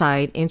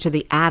insight into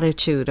the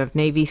attitude of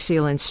Navy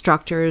SEAL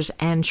instructors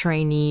and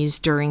trainees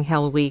during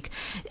Hell Week?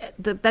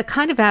 The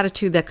kind of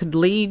attitude that could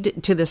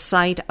lead to the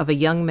sight of a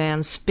young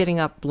man spitting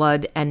up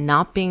blood and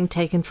not being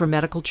taken for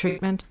medical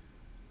treatment?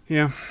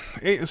 Yeah,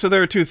 so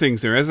there are two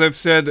things there. As I've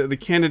said, the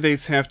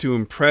candidates have to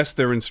impress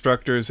their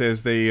instructors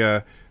as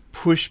they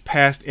push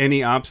past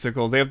any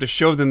obstacles. They have to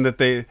show them that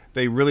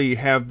they really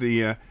have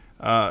the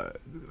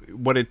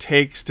what it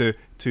takes to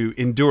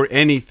endure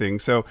anything.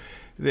 So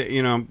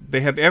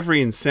they have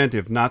every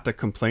incentive not to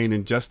complain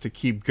and just to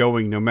keep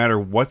going no matter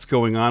what's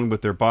going on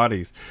with their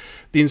bodies.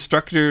 The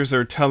instructors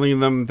are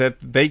telling them that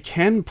they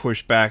can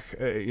push back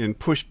and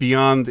push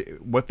beyond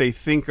what they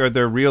think are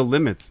their real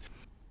limits.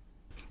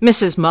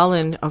 Mrs.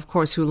 Mullen, of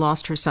course, who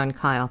lost her son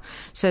Kyle,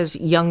 says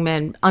young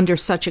men under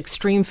such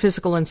extreme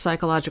physical and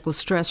psychological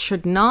stress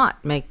should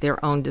not make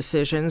their own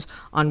decisions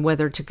on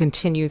whether to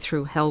continue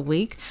through Hell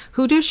Week.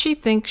 Who does she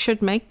think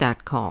should make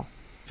that call?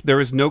 There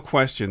is no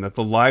question that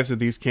the lives of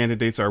these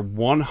candidates are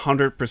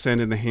 100%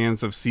 in the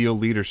hands of SEAL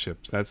leadership.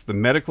 That's the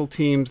medical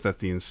teams, that's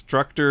the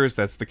instructors,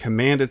 that's the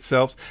command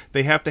itself.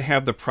 They have to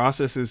have the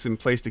processes in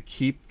place to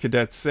keep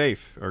cadets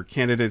safe, or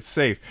candidates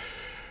safe.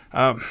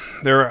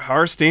 There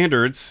are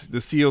standards. The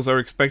SEALs are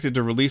expected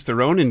to release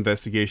their own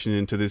investigation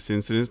into this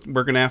incident.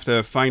 We're going to have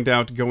to find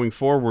out going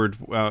forward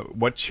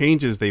what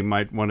changes they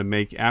might want to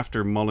make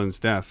after Mullen's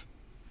death.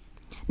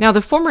 Now,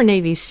 the former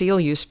Navy SEAL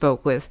you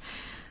spoke with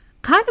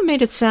kind of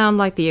made it sound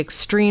like the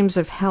extremes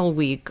of Hell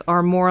Week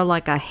are more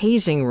like a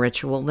hazing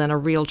ritual than a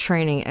real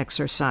training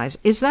exercise.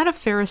 Is that a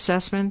fair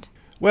assessment?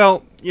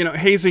 Well,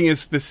 hazing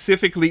is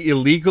specifically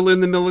illegal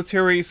in the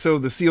military, so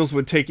the SEALs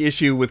would take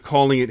issue with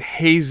calling it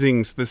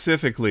hazing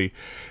specifically.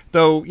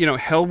 Though,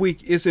 Hell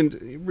Week isn't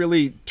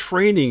really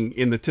training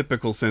in the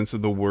typical sense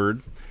of the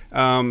word.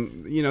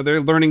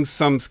 They're learning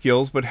some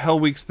skills, but Hell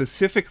Week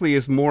specifically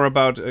is more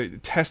about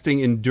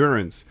testing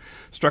endurance.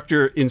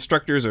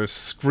 Instructors are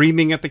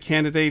screaming at the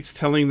candidates,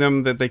 telling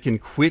them that they can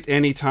quit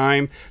any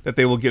time, that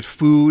they will get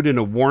food and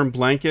a warm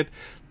blanket.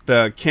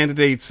 The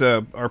candidates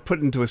are put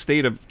into a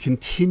state of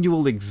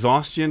continual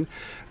exhaustion.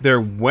 They're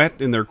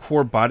wet and their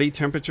core body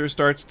temperature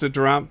starts to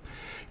drop.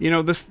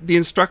 The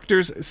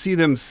instructors see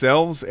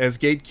themselves as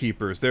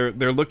gatekeepers.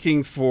 They're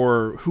looking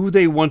for who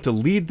they want to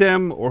lead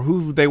them or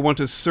who they want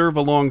to serve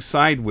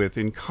alongside with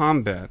in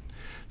combat.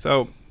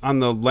 So on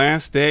the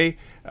last day,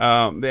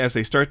 as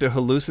they start to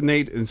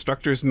hallucinate,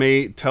 instructors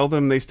may tell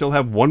them they still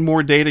have one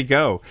more day to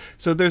go.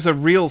 So there's a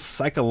real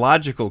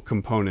psychological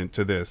component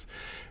to this.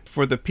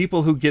 For the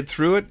people who get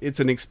through it, it's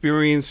an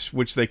experience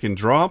which they can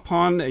draw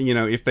upon,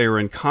 if they are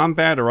in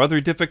combat or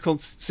other difficult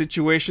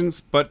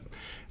situations. But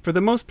for the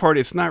most part,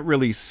 it's not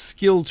really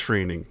skill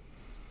training.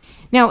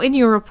 Now, in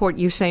your report,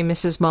 you say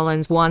Mrs.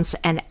 Mullins wants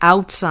an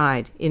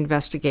outside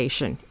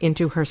investigation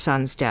into her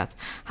son's death.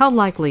 How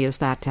likely is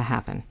that to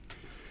happen?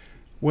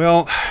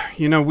 Well,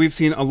 we've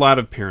seen a lot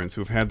of parents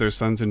who've had their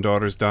sons and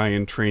daughters die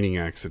in training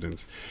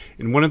accidents.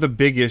 And one of the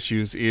big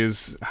issues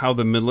is how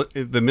the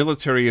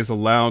military is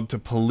allowed to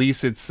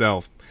police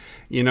itself.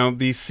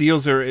 These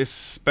SEALs are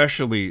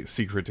especially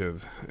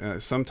secretive.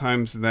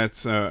 Sometimes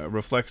that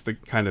reflects the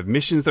kind of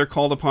missions they're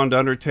called upon to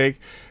undertake.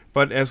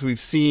 But as we've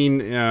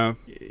seen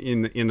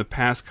in the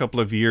past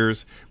couple of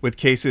years with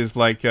cases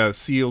like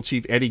SEAL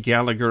Chief Eddie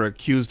Gallagher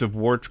accused of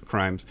war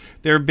crimes,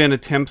 there have been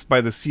attempts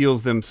by the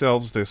SEALs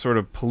themselves to sort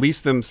of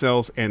police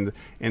themselves and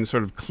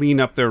sort of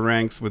clean up their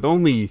ranks with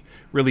only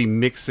really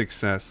mixed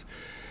success.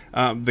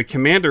 The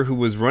commander who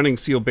was running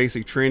SEAL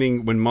basic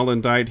training when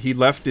Mullen died, he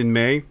left in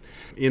May.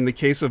 In the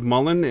case of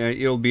Mullen,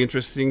 it'll be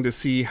interesting to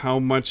see how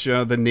much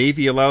the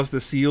Navy allows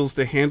the SEALs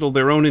to handle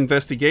their own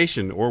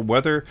investigation, or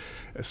whether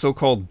a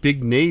so-called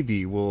Big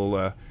Navy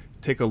will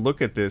take a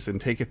look at this and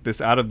take this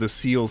out of the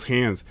SEALs'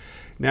 hands.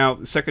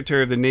 Now,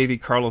 Secretary of the Navy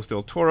Carlos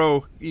del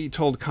Toro, he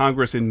told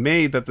Congress in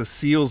May that the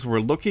SEALs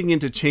were looking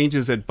into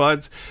changes at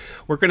BUD/S.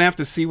 We're going to have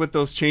to see what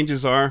those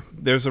changes are.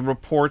 There's a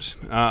report,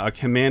 a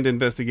command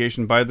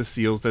investigation by the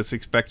SEALs that's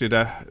expected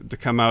to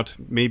come out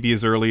maybe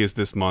as early as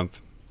this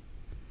month.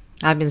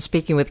 I've been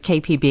speaking with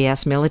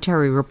KPBS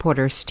military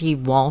reporter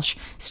Steve Walsh.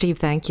 Steve,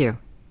 thank you.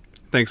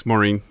 Thanks,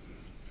 Maureen.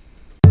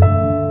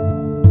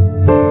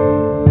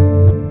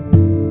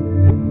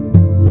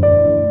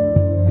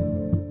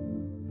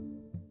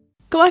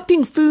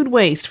 Collecting food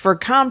waste for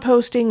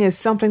composting is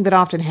something that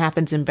often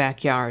happens in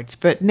backyards,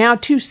 but now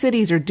 2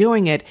 cities are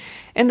doing it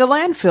in the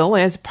landfill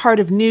as part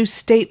of new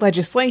state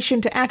legislation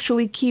to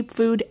actually keep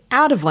food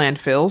out of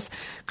landfills.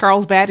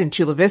 Carlsbad and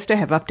Chula Vista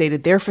have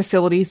updated their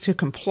facilities to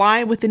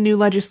comply with the new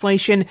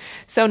legislation,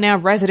 so now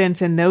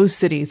residents in those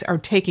cities are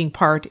taking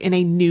part in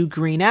a new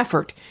green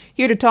effort.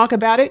 Here to talk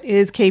about it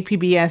is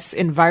KPBS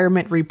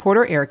environment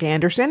reporter Eric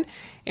Anderson.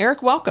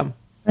 Eric, welcome.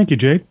 Thank you,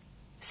 Jade.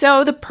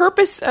 So the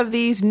purpose of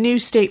these new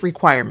state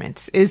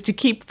requirements is to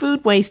keep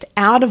food waste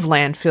out of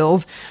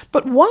landfills,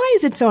 but why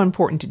is it so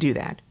important to do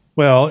that?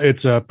 Well,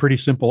 it's a pretty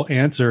simple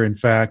answer. In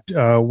fact,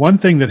 one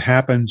thing that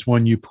happens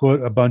when you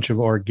put a bunch of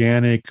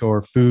organic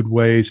or food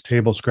waste,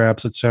 table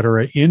scraps,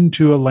 etc.,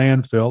 into a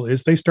landfill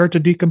is they start to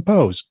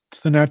decompose.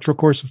 It's the natural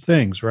course of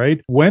things,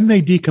 right? When they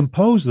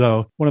decompose,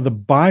 though, one of the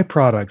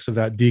byproducts of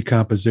that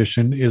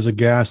decomposition is a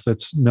gas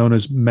that's known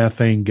as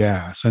methane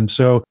gas. And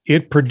so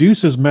it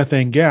produces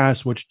methane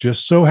gas, which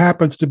just so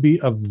happens to be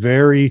a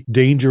very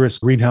dangerous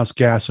greenhouse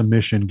gas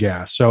emission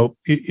gas. So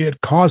it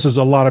causes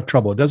a lot of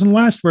trouble. It doesn't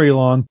last very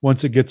long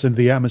once it gets into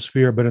the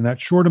atmosphere, but in that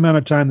short amount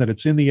of time that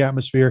it's in the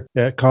atmosphere,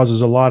 it causes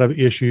a lot of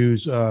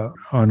issues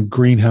on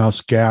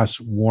greenhouse gas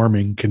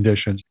warming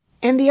conditions.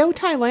 And the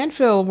Otay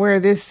landfill, where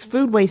this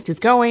food waste is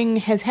going,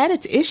 has had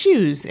its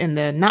issues in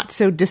the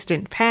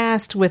not-so-distant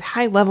past with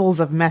high levels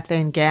of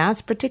methane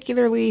gas,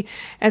 particularly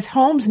as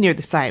homes near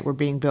the site were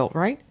being built,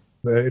 right?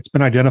 It's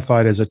been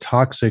identified as a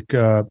toxic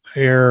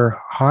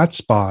air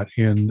hotspot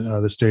in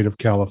the state of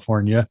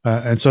California.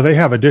 And so they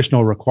have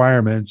additional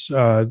requirements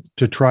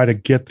to try to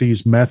get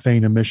these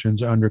methane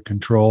emissions under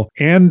control.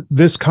 And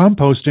this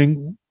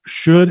composting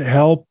should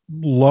help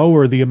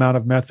lower the amount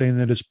of methane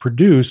that is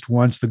produced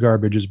once the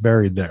garbage is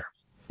buried there.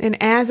 And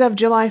as of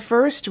July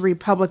 1st,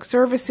 Republic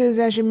Services,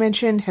 as you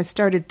mentioned, has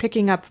started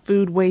picking up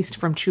food waste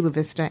from Chula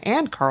Vista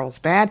and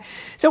Carlsbad.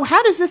 So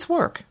how does this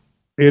work?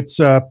 It's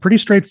pretty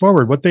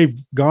straightforward. What they've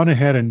gone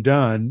ahead and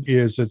done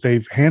is that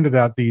they've handed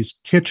out these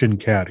kitchen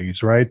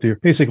caddies, right? They're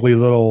basically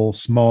little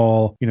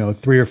small,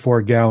 3 or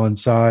 4 gallon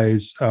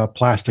size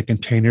plastic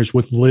containers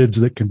with lids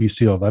that can be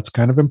sealed. That's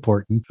kind of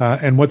important.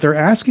 And what they're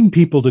asking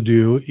people to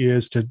do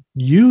is to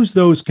use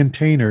those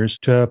containers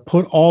to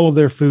put all of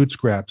their food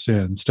scraps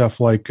in,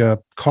 stuff like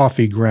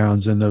coffee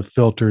grounds and the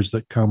filters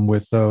that come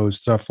with those,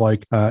 stuff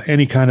like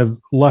any kind of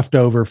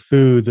leftover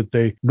food that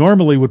they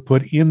normally would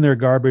put in their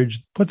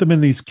garbage, put them in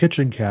these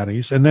kitchen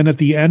caddies. And then at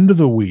the end of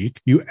the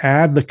week, you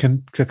add the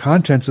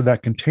contents of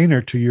that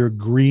container to your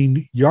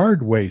green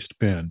yard waste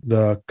bin.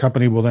 The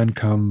company will then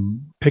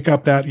come pick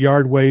up that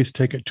yard waste,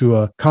 take it to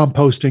a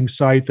composting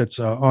site that's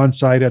on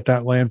site at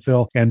that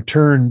landfill, and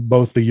turn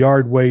both the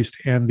yard waste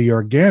and the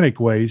organic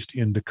waste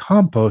into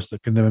compost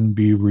that can then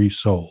be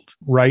resold.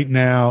 Right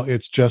now,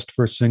 it's just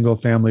for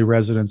single-family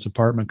residence.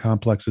 Apartment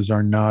complexes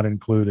are not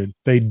included.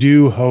 They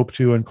do hope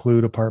to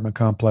include apartment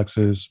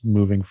complexes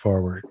moving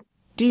forward.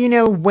 Do you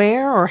know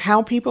where or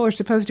how people are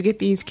supposed to get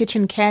these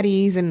kitchen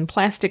caddies and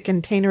plastic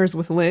containers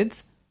with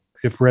lids?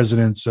 If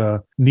residents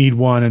need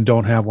one and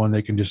don't have one,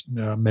 they can just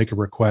make a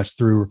request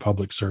through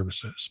Republic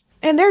Services.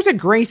 And there's a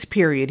grace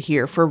period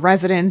here for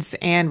residents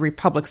and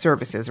Republic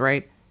Services,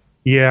 right?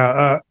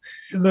 Yeah,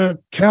 the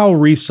Cal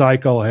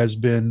Recycle has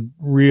been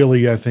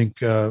really, I think,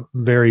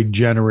 very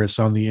generous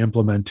on the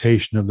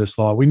implementation of this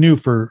law. We knew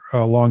for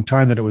a long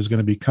time that it was going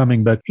to be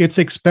coming, but it's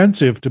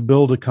expensive to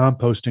build a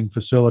composting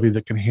facility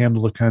that can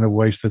handle the kind of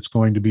waste that's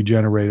going to be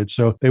generated.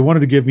 So they wanted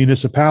to give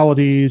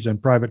municipalities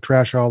and private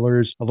trash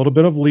haulers a little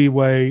bit of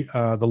leeway.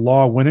 The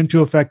law went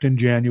into effect in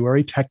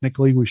January.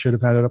 Technically, we should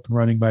have had it up and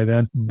running by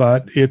then,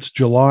 but it's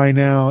July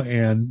now,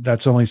 and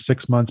that's only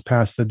 6 months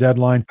past the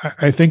deadline.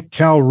 I think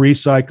Cal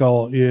Recycle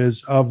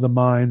is of the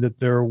mind that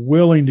they're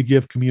willing to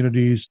give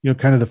communities,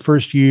 kind of the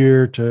first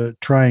year to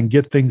try and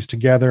get things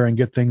together and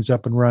get things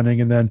up and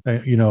running. And then,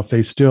 if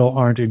they still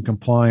aren't in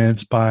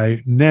compliance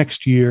by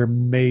next year,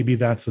 maybe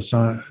that's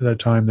the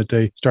time that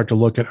they start to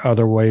look at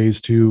other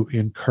ways to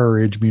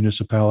encourage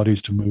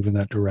municipalities to move in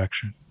that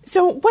direction.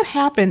 So what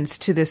happens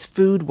to this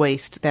food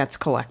waste that's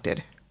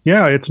collected?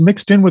 Yeah, it's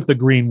mixed in with the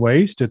green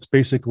waste. It's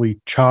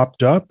basically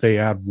chopped up. They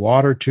add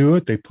water to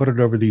it. They put it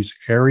over these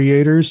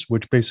aerators,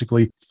 which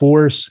basically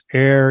force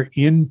air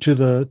into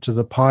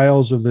the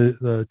piles of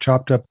the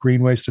chopped up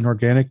green waste and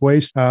organic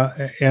waste.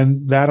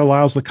 And that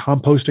allows the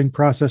composting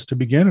process to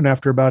begin. And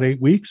after about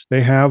 8 weeks,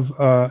 they have,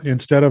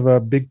 instead of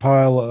a big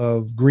pile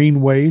of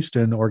green waste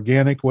and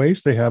organic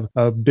waste, they have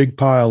a big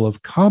pile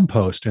of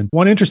compost. And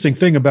one interesting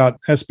thing about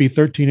SB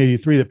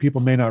 1383 that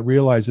people may not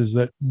realize is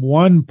that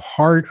one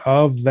part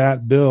of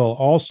that bill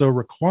also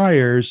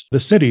requires the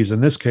cities,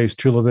 in this case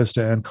Chula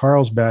Vista and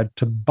Carlsbad,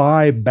 to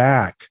buy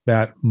back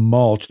that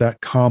mulch,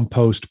 that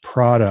compost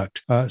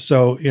product.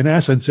 So in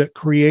essence, it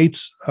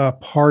creates a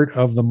part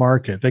of the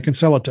market. They can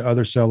sell it to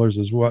other sellers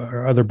as well,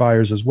 or other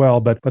buyers as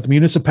well, but the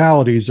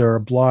municipalities are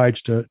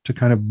obliged to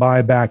kind of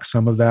buy back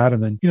some of that.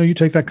 And then, you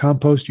take that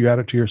compost, you add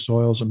it to your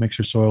soils, it makes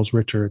your soils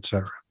richer, et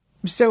cetera.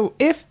 So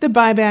if the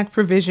buyback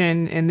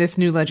provision in this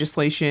new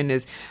legislation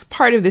is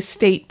part of the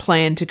state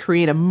plan to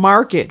create a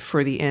market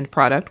for the end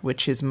product,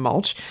 which is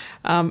mulch,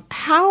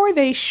 how are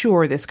they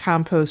sure this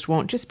compost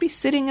won't just be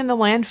sitting in the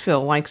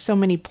landfill like so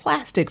many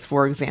plastics,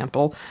 for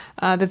example,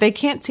 that they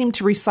can't seem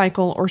to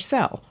recycle or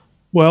sell?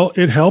 Well,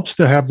 it helps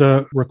to have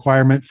the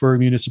requirement for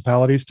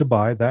municipalities to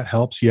buy. That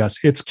helps, yes.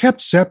 It's kept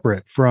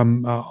separate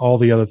from all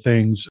the other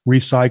things,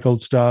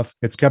 recycled stuff.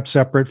 It's kept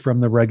separate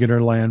from the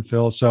regular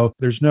landfill. So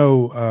there's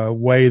no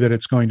way that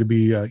it's going to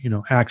be,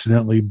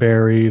 accidentally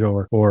buried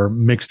or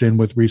mixed in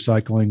with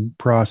recycling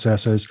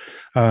processes.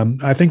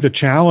 I think the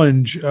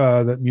challenge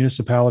that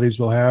municipalities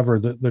will have, or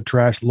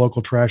the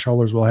local trash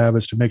haulers will have,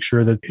 is to make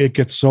sure that it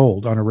gets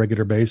sold on a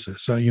regular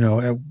basis.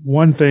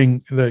 One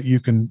thing that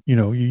you can,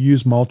 you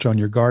use mulch on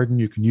your garden,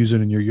 you can use it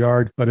in your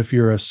yard, but if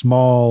you're a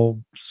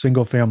small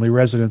single family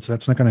residence,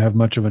 that's not going to have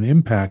much of an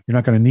impact. You're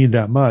not going to need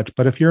that much.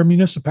 But if you're a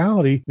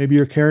municipality, maybe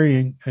you're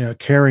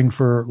caring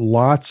for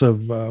lots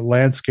of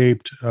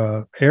landscaped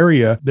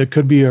area, that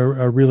could be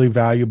a really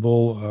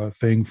valuable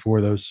thing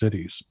for those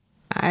cities.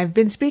 I've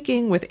been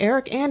speaking with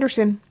Eric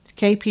Anderson,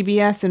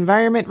 KPBS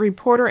environment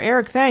reporter.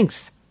 Eric,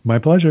 thanks. My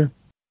pleasure.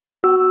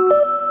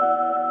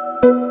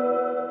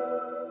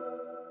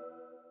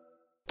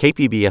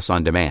 KPBS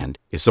On Demand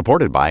is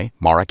supported by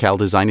Marical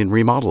Design and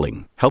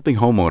Remodeling, helping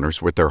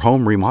homeowners with their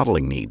home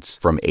remodeling needs.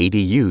 From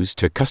ADUs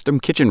to custom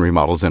kitchen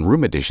remodels and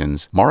room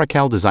additions,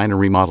 Marical Design and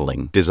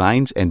Remodeling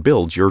designs and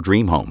builds your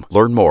dream home.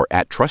 Learn more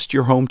at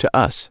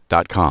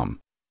trustyourhometous.com.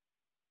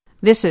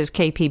 This is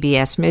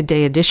KPBS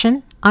Midday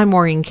Edition. I'm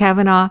Maureen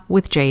Cavanaugh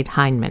with Jade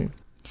Hindman.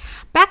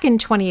 Back in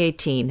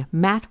 2018,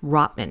 Matt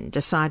Rotman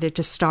decided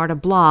to start a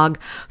blog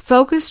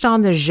focused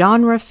on the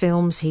genre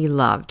films he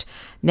loved.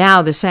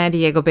 Now, the San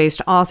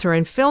Diego-based author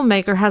and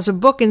filmmaker has a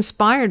book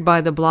inspired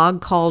by the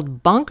blog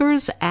called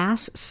Bunkers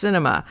Ass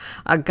Cinema,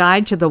 a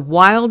guide to the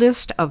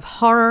wildest of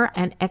horror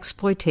and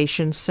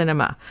exploitation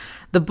cinema.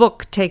 The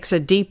book takes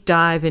a deep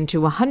dive into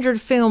 100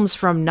 films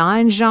from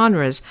 9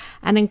 genres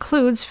and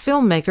includes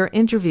filmmaker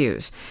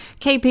interviews.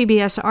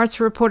 KPBS arts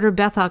reporter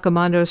Beth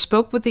Accomando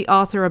spoke with the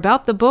author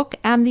about the book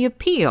and the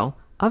appeal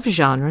of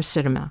genre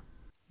cinema.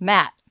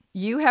 Matt,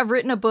 you have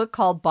written a book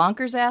called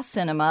Bonkers Ass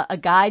Cinema, a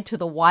guide to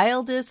the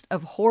wildest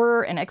of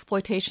horror and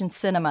exploitation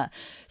cinema.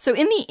 So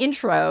in the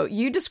intro,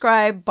 you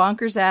describe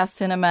Bonkers Ass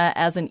Cinema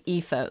as an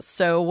ethos.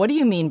 So what do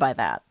you mean by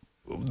that?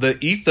 The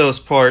ethos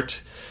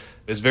part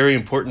is very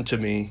important to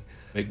me.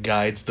 It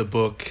guides the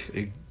book.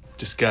 It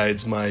just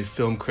guides my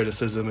film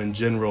criticism in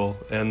general.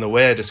 And the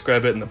way I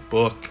describe it in the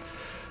book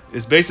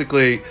is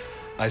basically,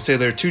 I say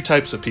there are 2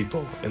 types of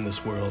people in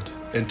this world,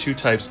 and 2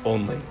 types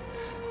only.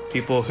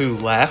 People who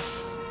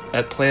laugh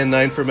at Plan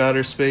 9 from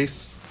Outer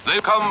Space. They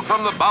come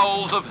from the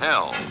bowels of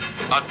hell,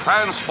 a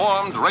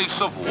transformed race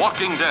of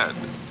walking dead,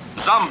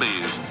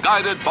 zombies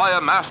guided by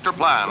a master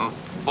plan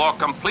for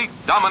complete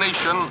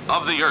domination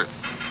of the Earth.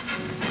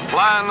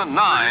 Plan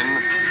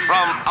 9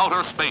 from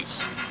Outer Space.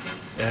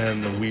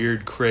 And the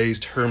weird,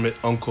 crazed hermit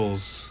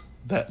uncles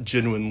that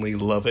genuinely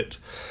love it.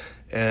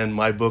 And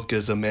my book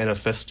is a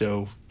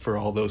manifesto for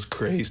all those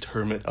crazed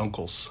hermit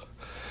uncles.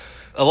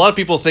 A lot of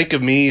people think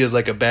of me as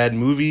like a bad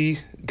movie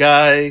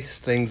guy,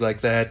 things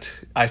like that.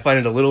 I find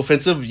it a little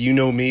offensive. You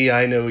know me,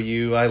 I know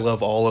you. I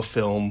love all of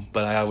film,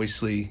 but I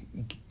obviously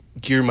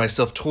gear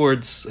myself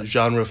towards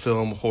genre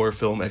film, horror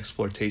film,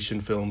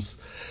 exploitation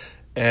films.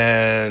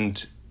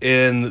 And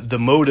in the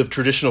mode of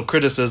traditional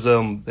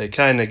criticism, they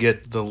kind of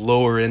get the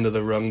lower end of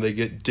the rung. They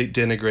get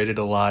denigrated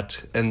a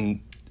lot.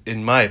 And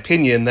in my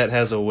opinion, that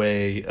has a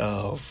way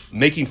of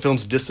making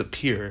films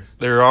disappear.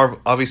 They're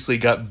obviously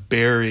got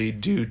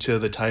buried due to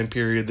the time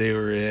period they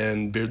were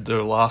in.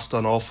 They're lost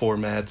on all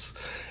formats.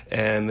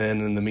 And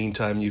then in the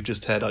meantime, you've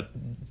just had a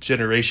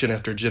generation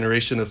after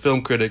generation of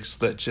film critics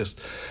that just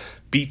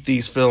beat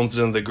these films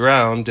into the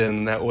ground,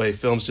 and that way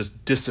films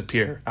just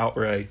disappear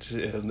outright.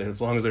 And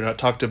as long as they're not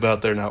talked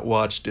about, they're not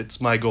watched. It's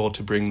my goal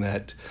to bring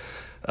that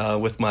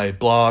with my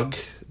blog,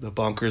 the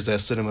Bonkers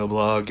Ass Cinema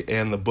blog,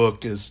 and the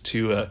book, is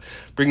to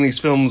bring these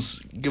films,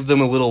 give them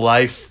a little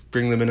life,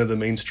 bring them into the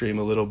mainstream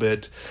a little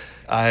bit.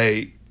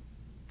 I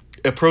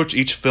approach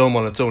each film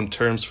on its own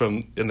terms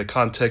in the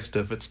context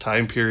of its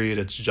time period,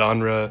 its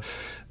genre,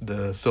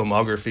 the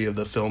filmography of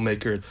the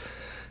filmmaker.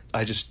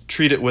 I just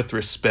treat it with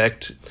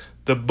respect.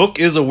 The book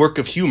is a work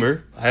of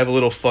humor. I have a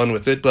little fun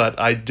with it, but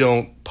I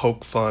don't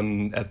poke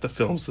fun at the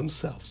films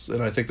themselves.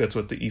 And I think that's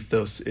what the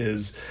ethos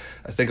is.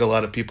 I think a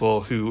lot of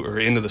people who are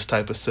into this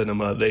type of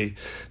cinema, they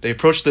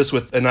approach this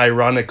with an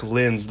ironic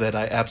lens that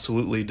I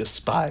absolutely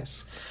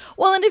despise.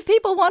 Well, and if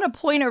people want a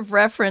point of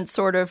reference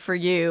sort of for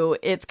you,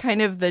 it's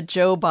kind of the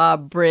Joe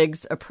Bob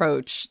Briggs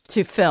approach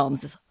to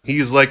films.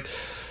 He's like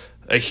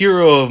a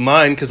hero of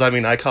mine because,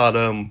 I caught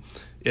him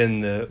in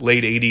the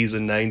late 80s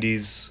and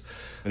 90s,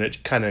 and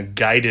it kind of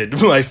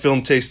guided my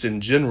film taste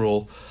in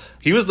general.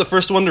 He was the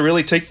first one to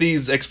really take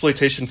these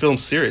exploitation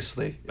films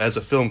seriously as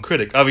a film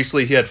critic.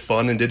 Obviously, he had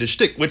fun and did his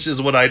shtick, which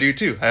is what I do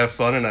too. I have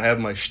fun and I have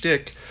my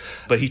shtick.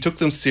 But he took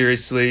them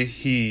seriously.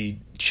 He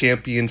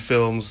championed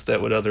films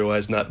that would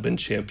otherwise not have been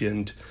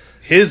championed.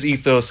 His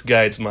ethos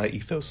guides my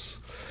ethos.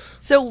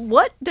 So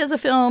what does a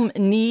film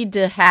need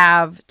to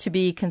have to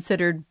be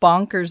considered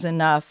bonkers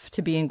enough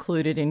to be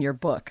included in your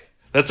book?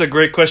 That's a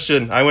great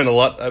question. I went a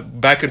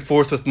lot back and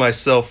forth with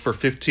myself for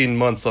 15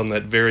 months on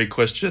that very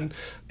question.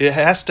 It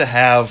has to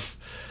have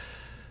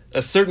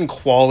a certain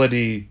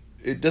quality.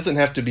 It doesn't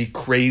have to be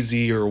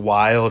crazy or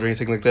wild or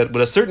anything like that,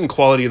 but a certain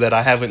quality that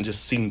I haven't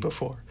just seen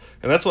before.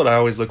 And that's what I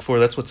always look for.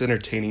 That's what's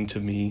entertaining to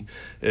me.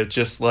 It's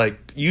just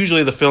like,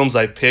 usually the films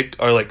I pick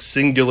are like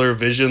singular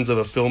visions of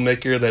a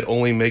filmmaker that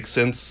only make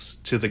sense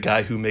to the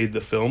guy who made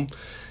the film.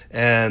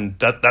 And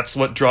that's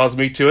what draws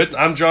me to it.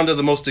 I'm drawn to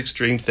the most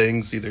extreme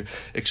things, either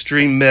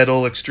extreme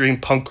metal,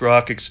 extreme punk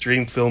rock,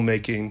 extreme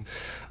filmmaking.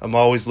 I'm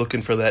always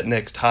looking for that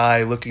next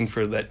high, looking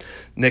for that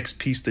next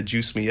piece to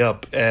juice me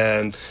up.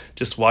 And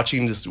just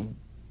watching this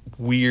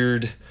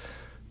weird,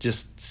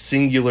 just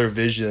singular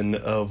vision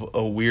of a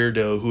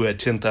weirdo who had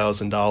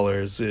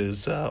 $10,000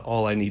 is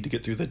all I need to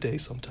get through the day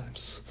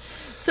sometimes.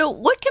 So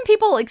what can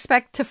people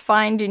expect to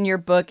find in your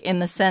book in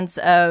the sense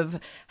of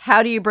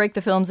how do you break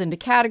the films into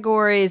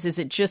categories? Is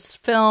it just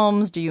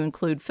films? Do you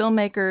include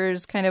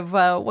filmmakers? Kind of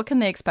what can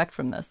they expect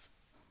from this?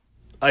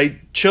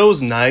 I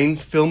chose 9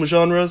 film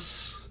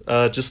genres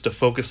just to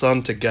focus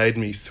on to guide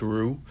me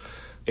through.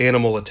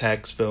 Animal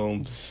attacks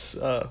films,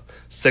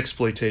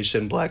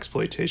 sexploitation,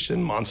 blaxploitation,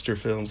 monster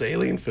films,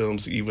 alien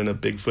films, even a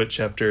Bigfoot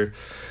chapter.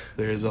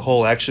 There's a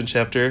whole action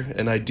chapter,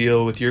 and I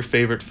deal with your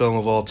favorite film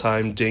of all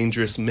time,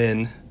 Dangerous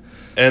Men.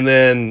 And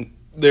then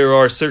there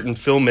are certain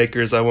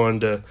filmmakers I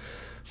wanted to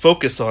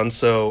focus on,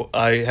 so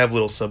I have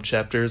little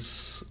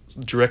subchapters,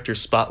 director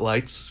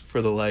spotlights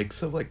for the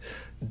likes of like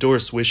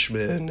Doris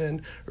Wishman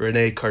and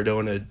Rene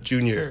Cardona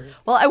Jr.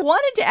 Well, I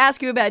wanted to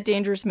ask you about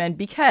Dangerous Men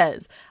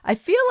because I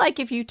feel like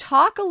if you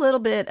talk a little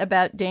bit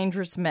about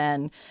Dangerous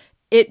Men,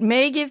 it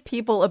may give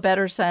people a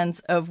better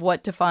sense of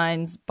what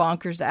defines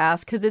bonkers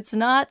ass, because it's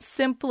not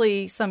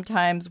simply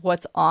sometimes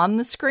what's on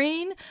the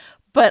screen,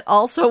 but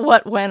also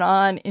what went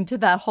on into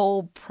that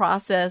whole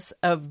process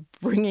of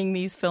bringing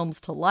these films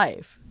to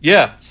life.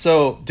 Yeah,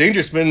 so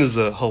Dangerous Men is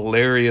a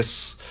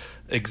hilarious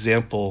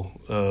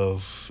example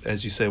of,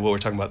 as you say, what we're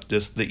talking about,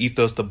 just the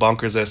ethos, the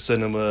bonkers ass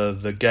cinema,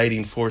 the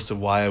guiding force of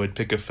why I would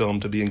pick a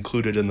film to be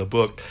included in the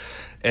book.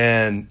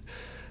 And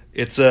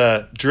it's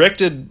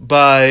directed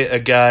by a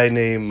guy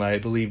named, I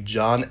believe,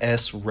 John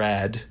S.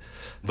 Rad.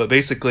 But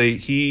basically,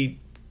 he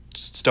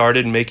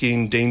started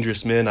making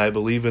Dangerous Men, I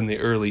believe, in the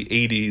early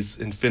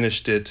 80s and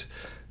finished it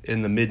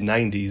in the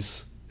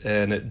mid-90s.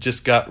 And it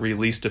just got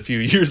released a few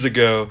years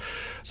ago.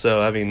 So,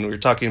 we're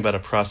talking about a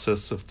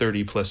process of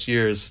 30 plus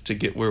years to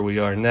get where we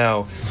are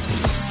now.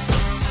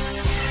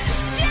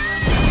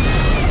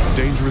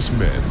 Dangerous strongest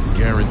men,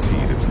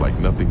 guaranteed it's like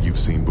nothing you've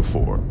seen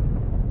before.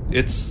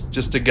 It's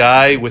just a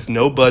guy with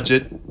no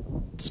budget,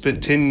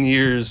 spent 10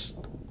 years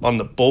on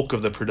the bulk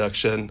of the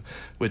production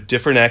with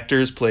different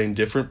actors playing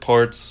different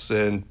parts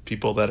and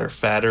people that are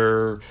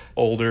fatter,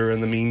 older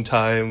in the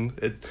meantime.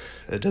 It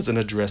doesn't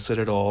address it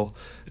at all.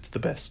 It's the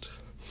best.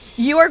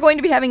 You are going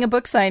to be having a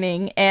book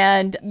signing,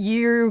 and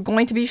you're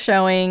going to be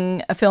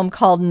showing a film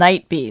called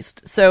Night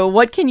Beast. So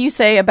what can you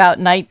say about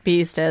Night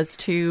Beast as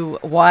to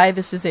why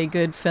this is a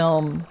good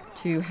film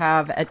to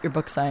have at your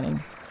book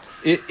signing?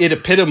 It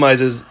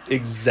epitomizes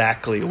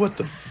exactly what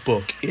the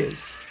book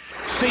is.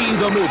 See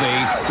the movie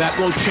that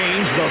will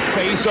change the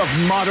face of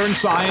modern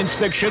science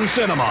fiction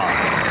cinema.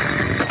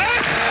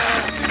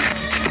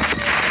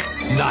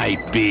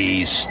 Night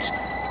Beast.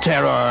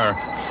 Terror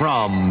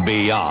from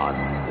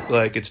Beyond.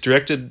 Like, it's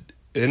directed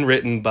and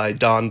written by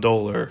Don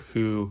Dohler,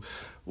 who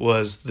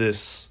was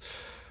this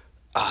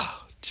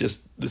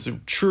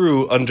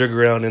true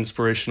underground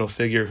inspirational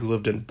figure who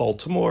lived in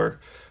Baltimore.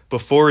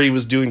 Before he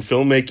was doing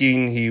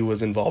filmmaking, he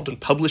was involved in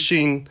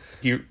publishing.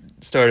 He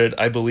started,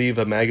 I believe,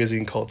 a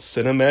magazine called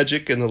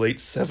Cinemagic in the late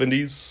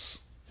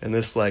 70s. And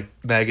this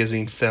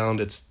magazine found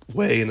its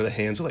way into the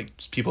hands of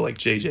people like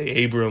J.J.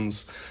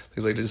 Abrams.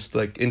 Things like this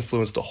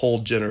influenced a whole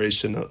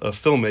generation of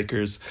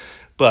filmmakers.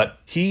 But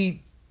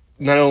he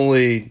not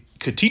only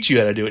could teach you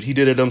how to do it, he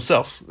did it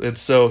himself. And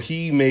so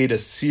he made a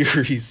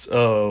series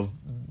of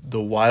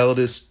the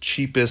wildest,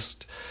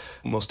 cheapest,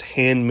 most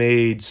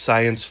handmade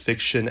science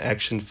fiction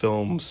action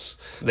films.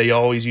 They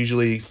always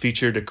usually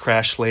featured a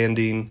crash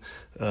landing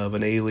of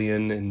an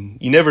alien, and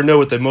you never know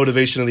what the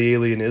motivation of the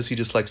alien is. He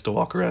just likes to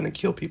walk around and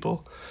kill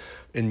people.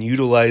 And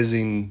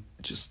utilizing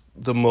just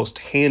the most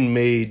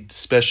handmade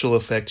special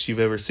effects you've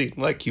ever seen.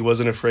 He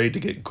wasn't afraid to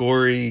get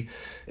gory,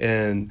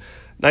 and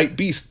Night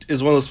Beast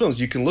is one of those films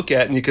you can look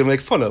at and you can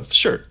make fun of.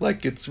 Sure,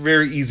 it's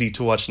very easy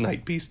to watch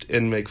Night Beast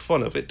and make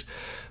fun of it.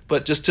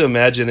 But just to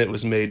imagine it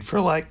was made for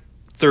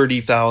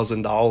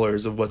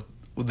 $30,000 of what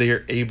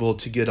they're able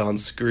to get on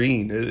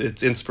screen.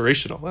 It's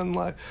inspirational,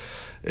 and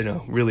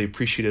really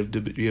appreciative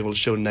to be able to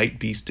show Night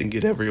Beast and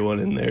get everyone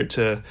in there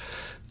to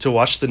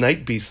watch the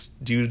Night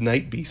Beast do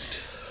Night Beast.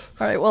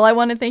 All right. Well, I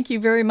want to thank you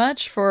very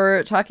much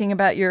for talking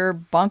about your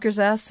Bonkers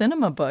Ass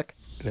Cinema book.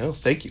 No,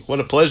 thank you. What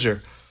a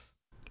pleasure.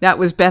 That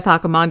was Beth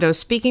Accomando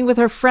speaking with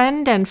her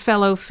friend and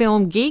fellow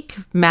film geek,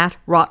 Matt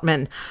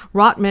Rotman.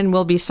 Rotman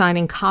will be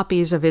signing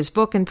copies of his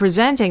book and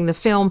presenting the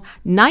film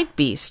Night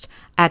Beast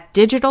at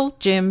Digital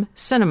Gym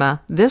Cinema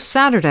this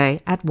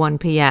Saturday at 1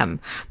 p.m.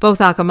 Both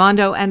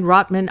Accomando and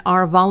Rotman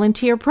are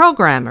volunteer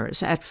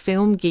programmers at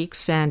Film Geeks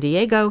San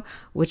Diego,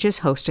 which is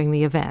hosting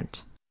the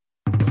event.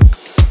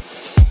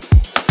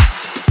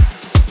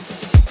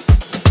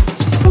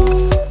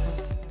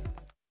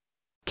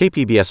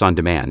 KPBS On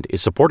Demand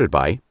is supported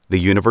by the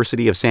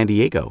University of San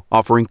Diego,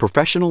 offering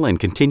professional and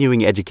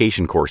continuing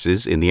education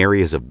courses in the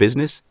areas of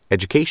business,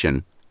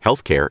 education,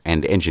 healthcare,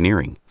 and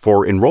engineering.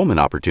 For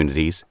enrollment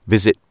opportunities,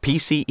 visit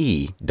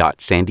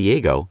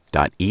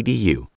pce.sandiego.edu.